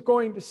he was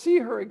going to see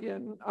her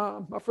again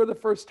for the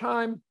first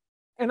time,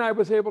 and I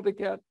was able to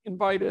get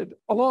invited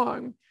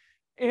along.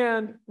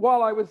 And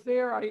while I was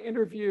there, I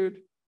interviewed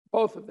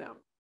both of them.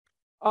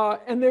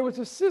 And there was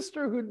a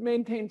sister who'd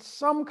maintained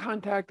some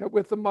contact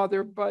with the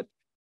mother, but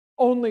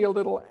only a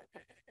little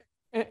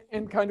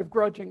and kind of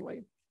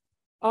grudgingly.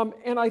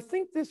 And I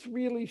think this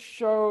really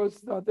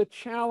shows the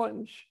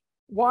challenge,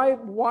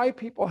 why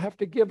people have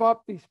to give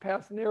up these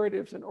past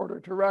narratives in order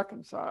to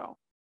reconcile.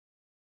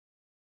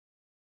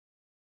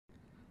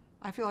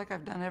 I feel like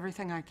I've done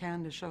everything I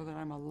can to show that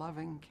I'm a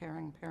loving,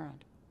 caring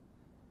parent.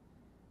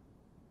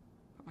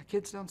 But my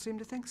kids don't seem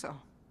to think so.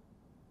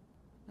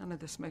 None of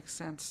this makes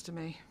sense to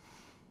me.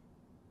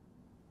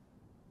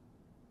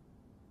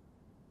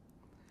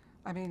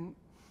 I mean,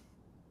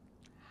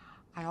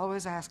 I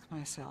always ask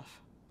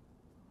myself,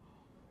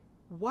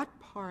 what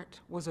part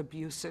was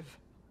abusive?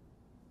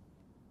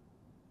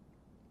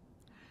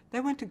 They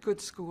went to good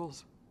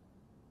schools.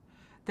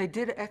 They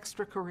did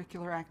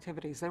extracurricular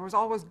activities. There was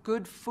always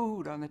good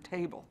food on the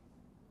table.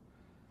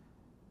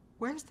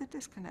 Where's the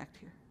disconnect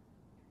here?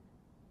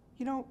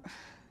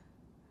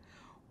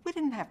 We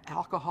didn't have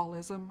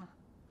alcoholism.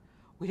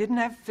 We didn't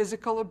have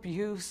physical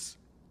abuse.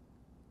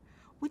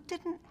 We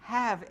didn't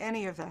have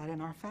any of that in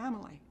our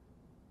family.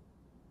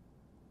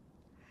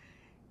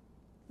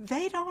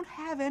 They don't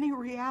have any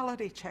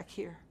reality check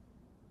here.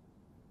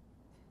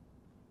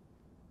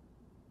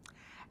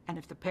 And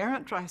if the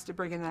parent tries to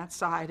bring in that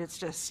side, it's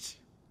just,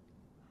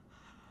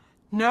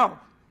 no,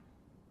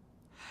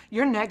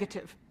 you're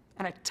negative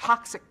and a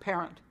toxic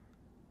parent,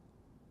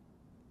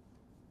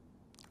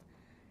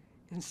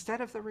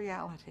 instead of the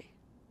reality.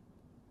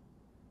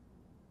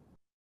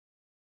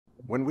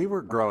 When we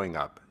were growing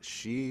up,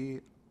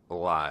 she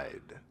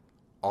lied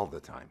all the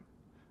time.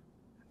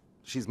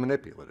 She's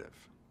manipulative.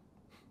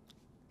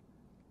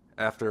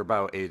 After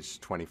about age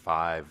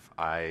 25,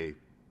 I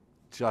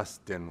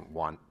just didn't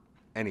want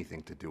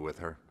anything to do with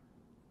her.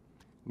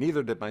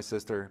 Neither did my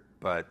sister,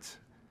 but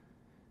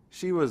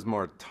she was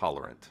more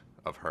tolerant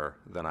of her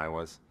than I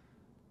was.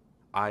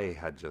 I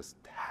had just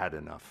had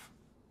enough.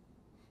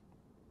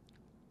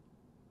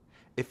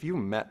 If you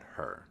met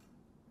her,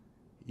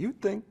 you'd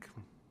think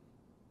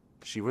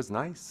she was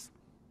nice.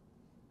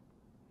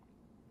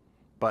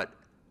 But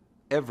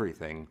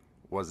everything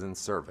was in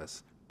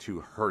service to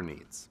her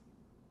needs.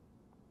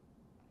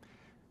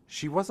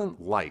 She wasn't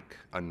like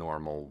a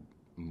normal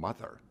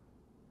mother.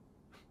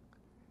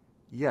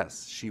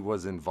 Yes, she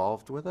was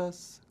involved with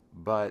us,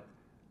 but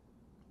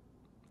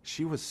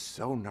she was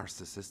so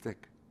narcissistic.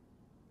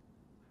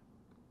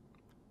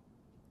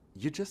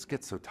 You just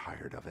get so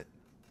tired of it.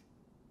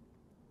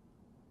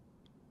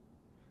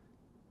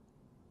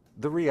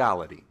 The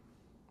reality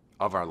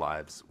of our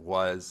lives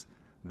was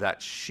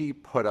that she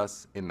put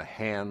us in the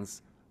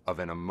hands of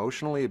an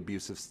emotionally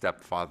abusive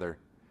stepfather,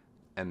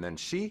 and then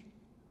she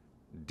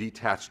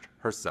detached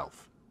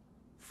herself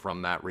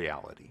from that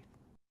reality.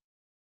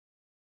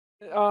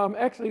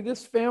 Actually,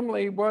 this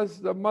family was,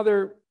 the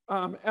mother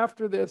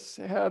after this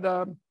had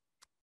ill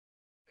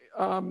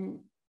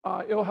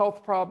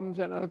health problems,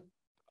 and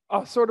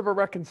a sort of a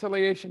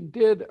reconciliation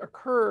did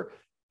occur.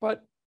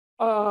 But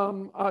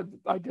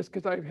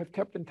because I have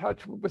kept in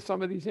touch with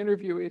some of these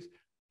interviewees.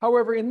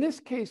 However, in this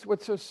case,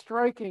 what's so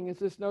striking is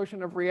this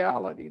notion of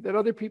reality, that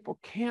other people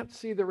can't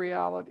see the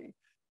reality,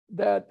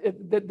 that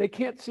they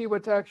can't see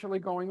what's actually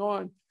going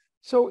on.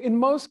 So in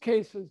most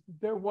cases,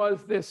 there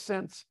was this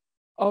sense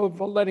of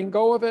letting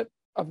go of it,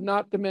 of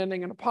not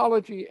demanding an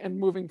apology and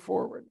moving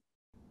forward.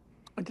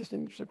 And just in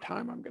the interest of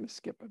time, I'm going to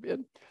skip a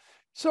bit.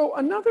 So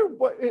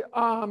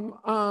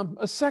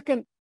a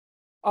second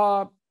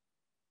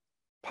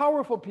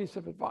powerful piece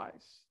of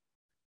advice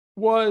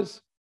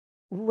was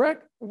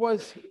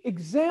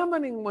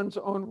examining one's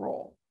own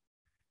role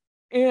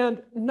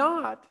and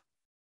not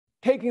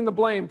taking the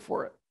blame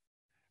for it,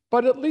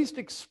 but at least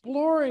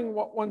exploring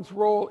what one's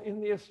role in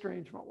the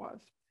estrangement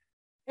was.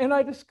 And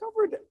I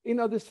discovered,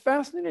 this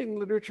fascinating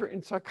literature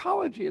in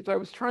psychology as I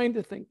was trying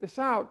to think this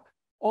out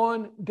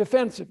on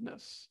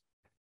defensiveness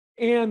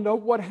and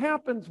what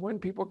happens when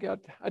people get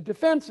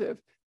defensive.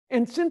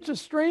 And since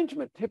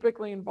estrangement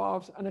typically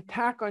involves an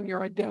attack on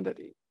your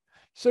identity,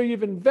 so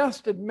you've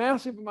invested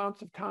massive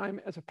amounts of time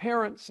as a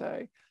parent,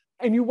 say,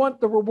 and you want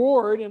the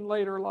reward in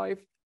later life,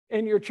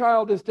 and your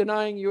child is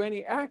denying you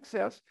any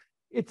access,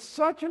 it's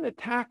such an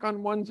attack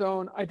on one's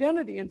own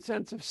identity and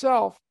sense of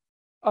self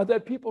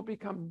that people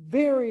become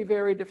very,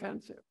 very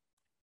defensive.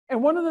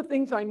 And one of the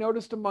things I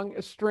noticed among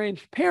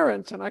estranged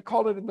parents, and I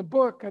called it in the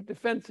book a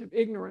defensive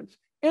ignorance,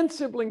 and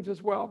siblings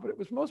as well, but it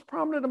was most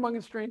prominent among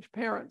estranged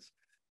parents,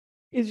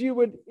 is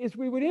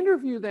we would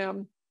interview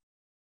them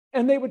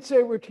and they would say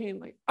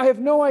routinely, I have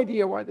no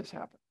idea why this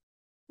happened.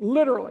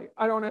 Literally,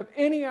 I don't have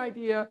any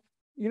idea.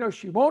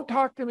 She won't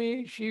talk to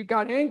me. She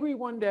got angry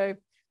one day.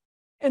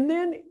 And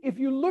then if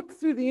you look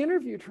through the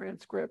interview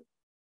transcript,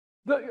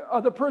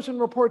 the person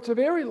reports a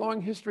very long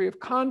history of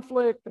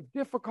conflict, of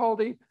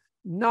difficulty,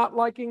 not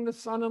liking the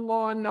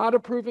son-in-law, not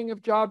approving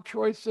of job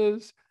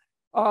choices,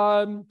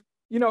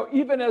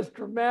 even as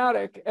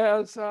dramatic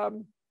as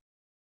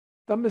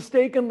the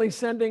mistakenly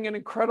sending an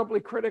incredibly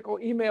critical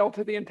email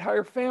to the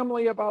entire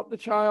family about the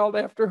child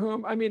after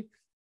whom,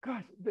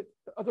 God,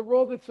 the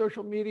role that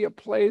social media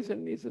plays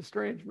in these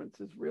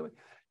estrangements is really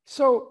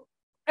so.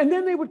 And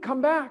then they would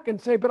come back and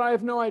say, but I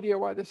have no idea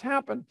why this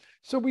happened.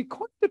 So we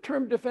coined the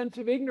term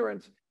defensive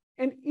ignorance.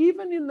 And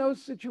even in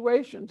those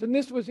situations, and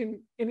this was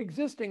in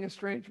existing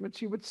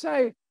estrangements, you would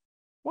say,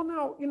 well,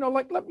 now,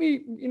 let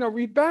me,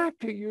 read back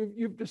to you.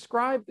 You've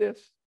described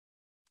this.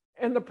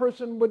 And the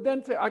person would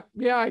then say,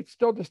 I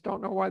still just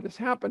don't know why this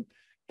happened.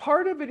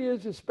 Part of it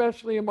is,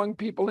 especially among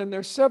people in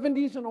their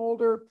 70s and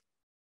older,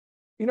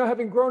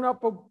 having grown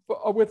up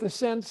with a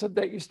sense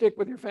that you stick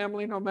with your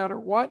family no matter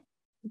what,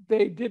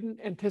 they didn't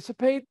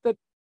anticipate that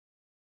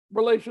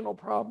relational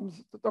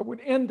problems that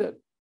would end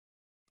it.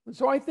 And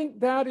so I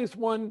think that is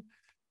one,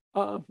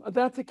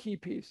 that's a key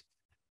piece.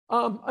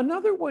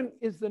 Another one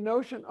is the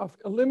notion of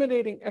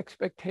eliminating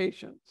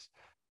expectations,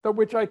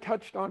 which I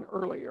touched on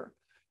earlier.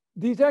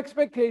 These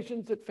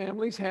expectations that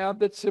families have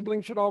that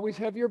siblings should always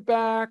have your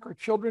back or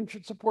children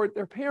should support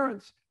their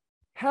parents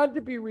had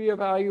to be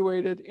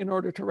reevaluated in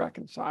order to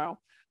reconcile.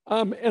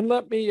 And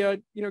let me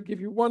give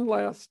you one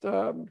last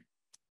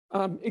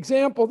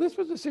example. This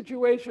was a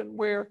situation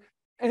where,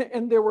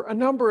 and there were a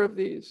number of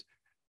these,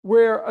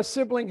 where a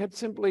sibling had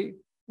simply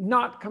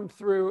not come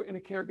through in a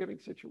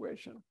caregiving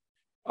situation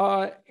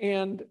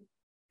and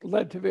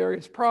led to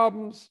various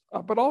problems,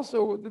 but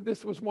also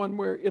this was one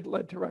where it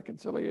led to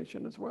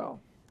reconciliation as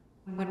well.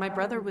 When my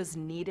brother was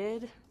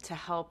needed to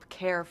help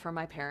care for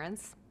my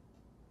parents,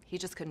 he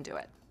just couldn't do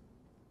it.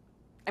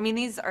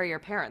 These are your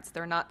parents.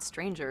 They're not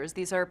strangers.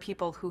 These are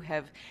people who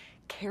have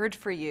cared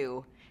for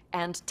you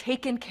and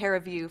taken care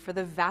of you for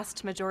the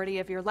vast majority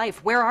of your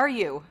life. Where are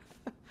you?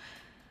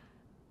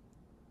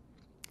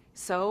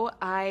 So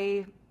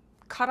I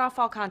cut off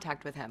all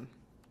contact with him.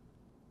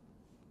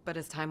 But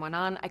as time went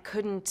on, I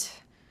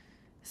couldn't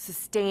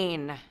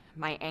sustain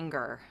my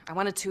anger. I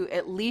wanted to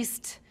at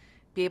least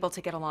be able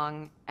to get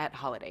along at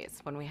holidays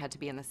when we had to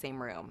be in the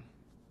same room.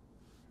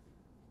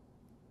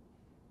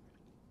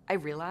 I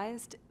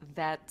realized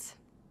that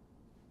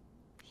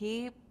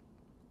he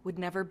would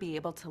never be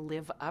able to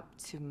live up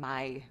to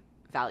my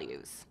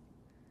values.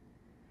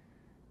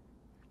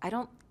 I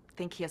don't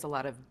think he has a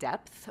lot of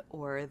depth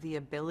or the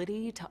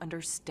ability to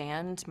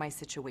understand my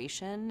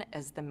situation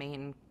as the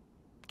main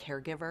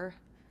caregiver.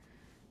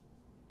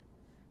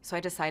 So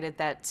I decided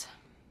that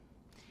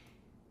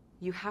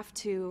you have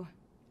to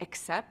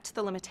accept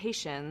the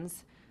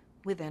limitations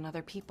within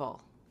other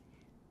people.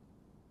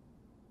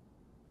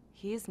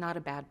 He's not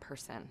a bad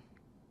person.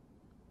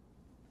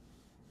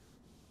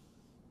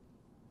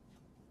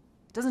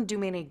 It doesn't do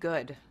me any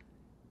good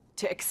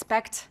to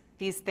expect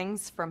these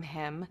things from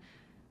him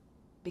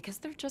because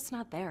they're just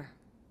not there.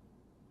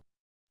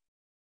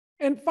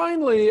 And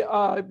finally,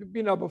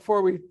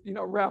 before we,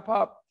 wrap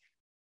up,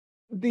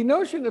 the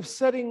notion of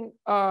setting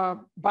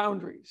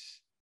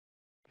boundaries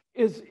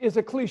is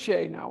a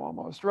cliche now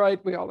almost,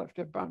 right? We all have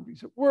to have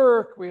boundaries at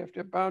work. We have to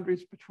have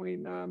boundaries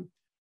between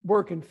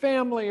work and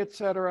family, et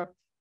cetera.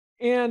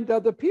 And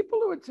the people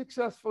who had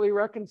successfully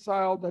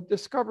reconciled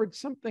discovered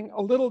something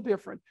a little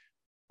different.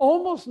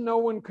 almost no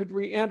one could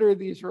re-enter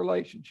these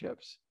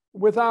relationships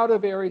without a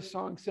very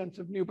strong sense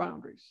of new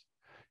boundaries.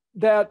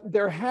 That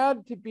there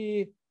had to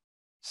be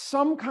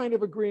some kind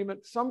of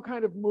agreement, some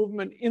kind of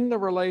movement in the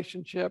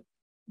relationship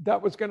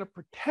that was going to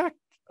protect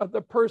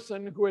the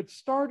person who had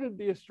started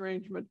the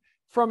estrangement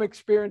from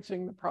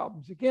experiencing the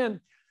problems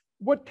again.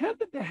 What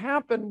tended to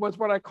happen was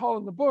what I call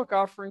in the book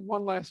offering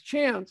one last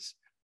chance,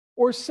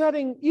 or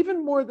setting,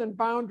 even more than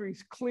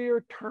boundaries,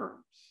 clear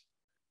terms.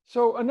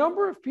 So a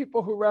number of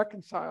people who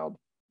reconciled,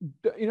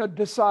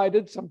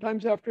 decided,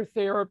 sometimes after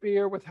therapy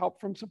or with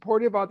help from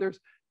supportive others,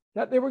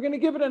 that they were going to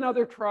give it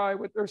another try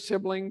with their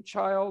sibling,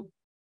 child,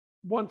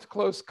 once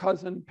close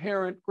cousin,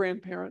 parent,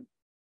 grandparent.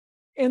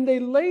 And they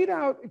laid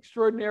out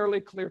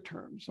extraordinarily clear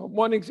terms. So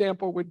one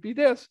example would be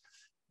this.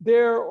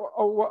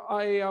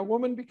 A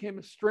woman became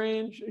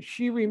estranged.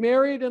 She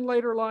remarried in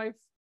later life,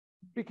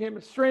 became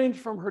estranged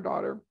from her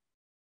daughter,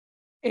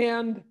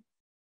 and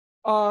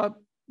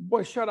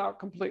was shut out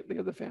completely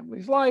of the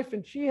family's life.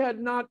 And she had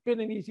not been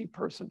an easy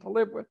person to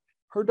live with.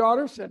 Her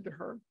daughter said to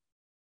her,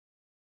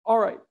 all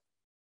right,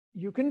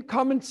 you can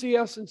come and see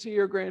us and see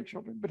your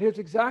grandchildren, but here's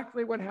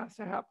exactly what has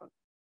to happen.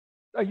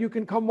 You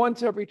can come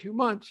once every 2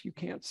 months. You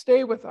can't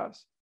stay with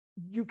us.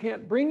 You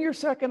can't bring your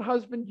second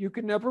husband. You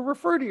can never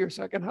refer to your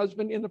second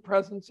husband in the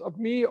presence of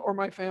me or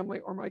my family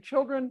or my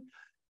children.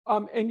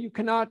 And you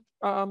cannot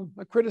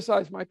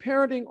criticize my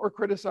parenting or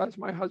criticize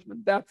my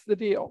husband. That's the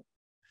deal.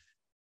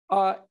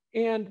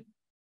 And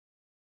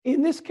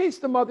in this case,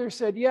 the mother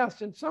said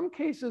yes. In some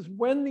cases,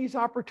 when these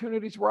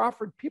opportunities were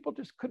offered, people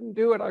just couldn't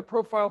do it. I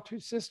profile 2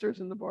 sisters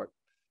in the book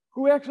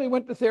who actually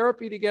went to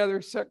therapy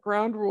together, set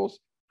ground rules,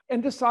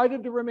 and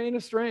decided to remain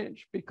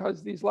estranged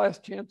because these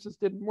last chances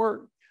didn't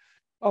work.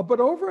 But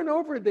over and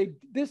over,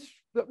 this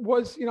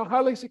was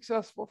highly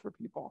successful for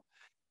people.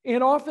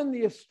 And often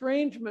the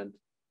estrangement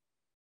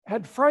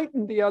had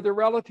frightened the other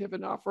relative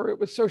enough, or it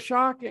was so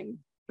shocking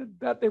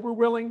that they were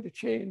willing to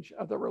change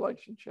the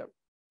relationship.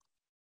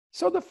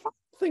 So the final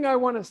thing I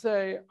want to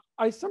say,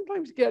 I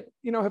sometimes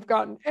have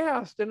gotten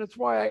asked, and it's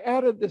why I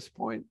added this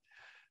point,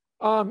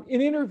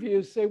 in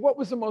interviews, say, what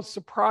was the most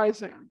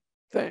surprising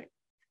thing?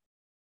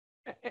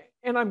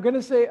 And I'm going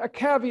to say a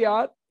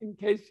caveat in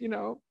case,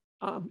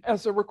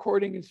 as the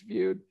recording is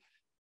viewed.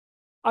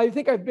 I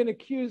think I've been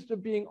accused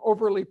of being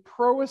overly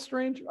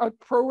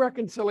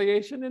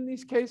pro-reconciliation in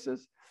these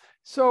cases.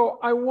 So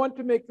I want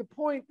to make the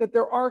point that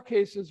there are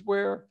cases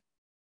where,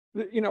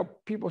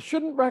 people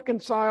shouldn't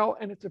reconcile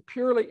and it's a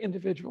purely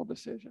individual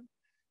decision.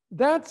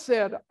 That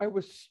said, I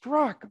was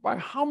struck by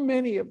how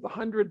many of the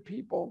 100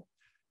 people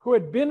who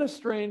had been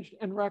estranged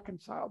and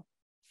reconciled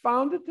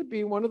found it to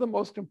be one of the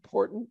most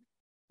important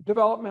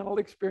developmental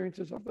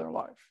experiences of their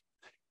life.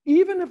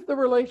 Even if the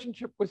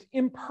relationship was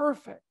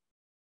imperfect,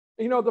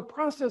 the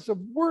process of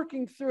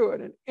working through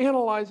it and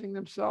analyzing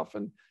themselves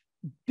and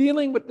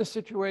dealing with the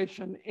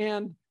situation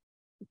and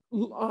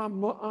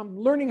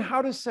learning how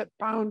to set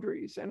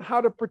boundaries and how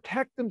to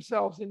protect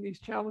themselves in these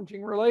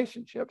challenging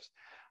relationships,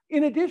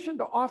 in addition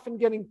to often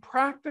getting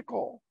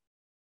practical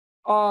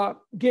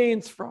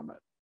gains from it,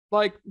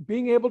 like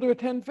being able to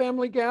attend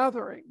family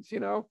gatherings,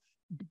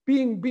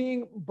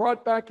 being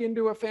brought back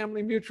into a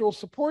family mutual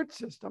support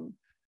system,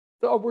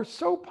 were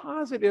so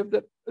positive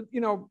that,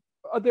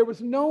 there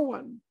was no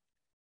one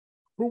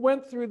who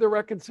went through the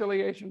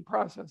reconciliation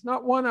process,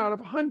 not 1 out of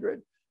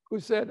 100, who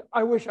said,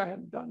 I wish I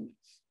hadn't done this.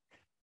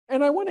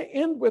 And I want to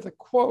end with a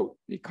quote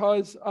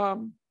because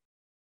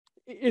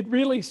it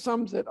really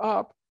sums it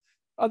up.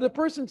 The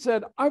person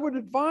said, I would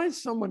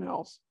advise someone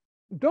else,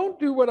 don't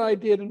do what I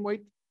did and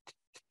wait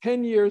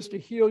 10 years to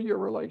heal your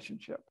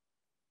relationship.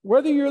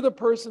 Whether you're the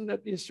person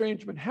that the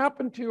estrangement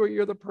happened to or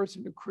you're the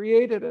person who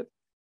created it,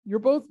 you're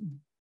both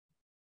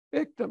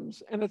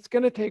victims, and it's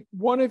going to take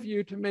one of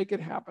you to make it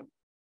happen.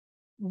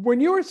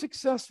 When you are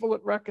successful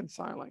at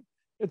reconciling,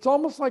 it's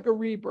almost like a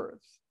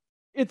rebirth.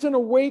 It's an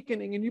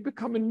awakening, and you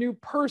become a new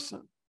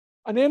person,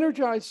 an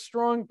energized,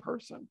 strong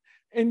person,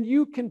 and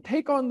you can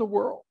take on the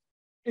world.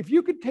 If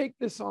you could take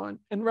this on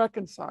and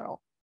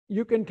reconcile,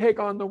 you can take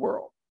on the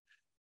world.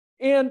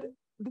 And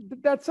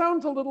that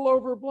sounds a little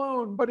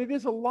overblown, but it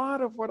is a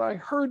lot of what I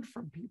heard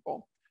from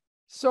people.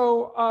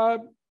 So,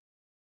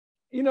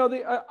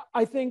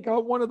 I think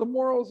one of the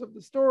morals of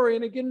the story,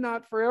 and again,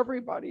 not for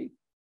everybody,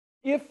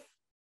 if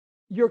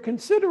you're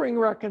considering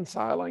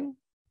reconciling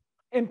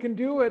and can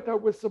do it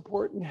with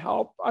support and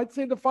help, I'd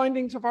say the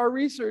findings of our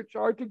research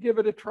are to give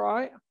it a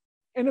try.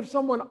 And if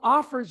someone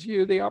offers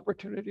you the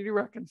opportunity to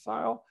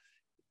reconcile,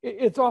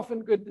 it's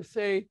often good to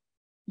say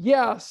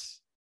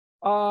yes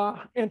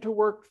and to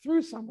work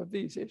through some of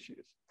these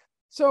issues.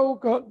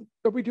 So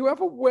we do have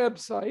a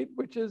website,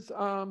 which is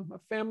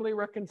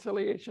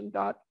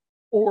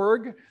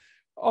familyreconciliation.org,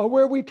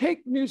 where we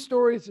take news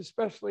stories,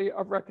 especially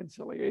of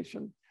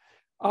reconciliation.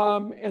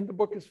 And the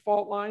book is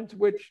Fault Lines,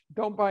 which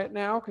don't buy it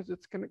now because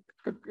it's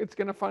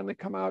gonna finally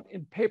come out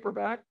in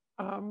paperback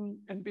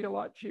and be a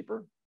lot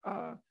cheaper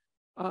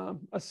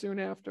soon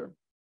after.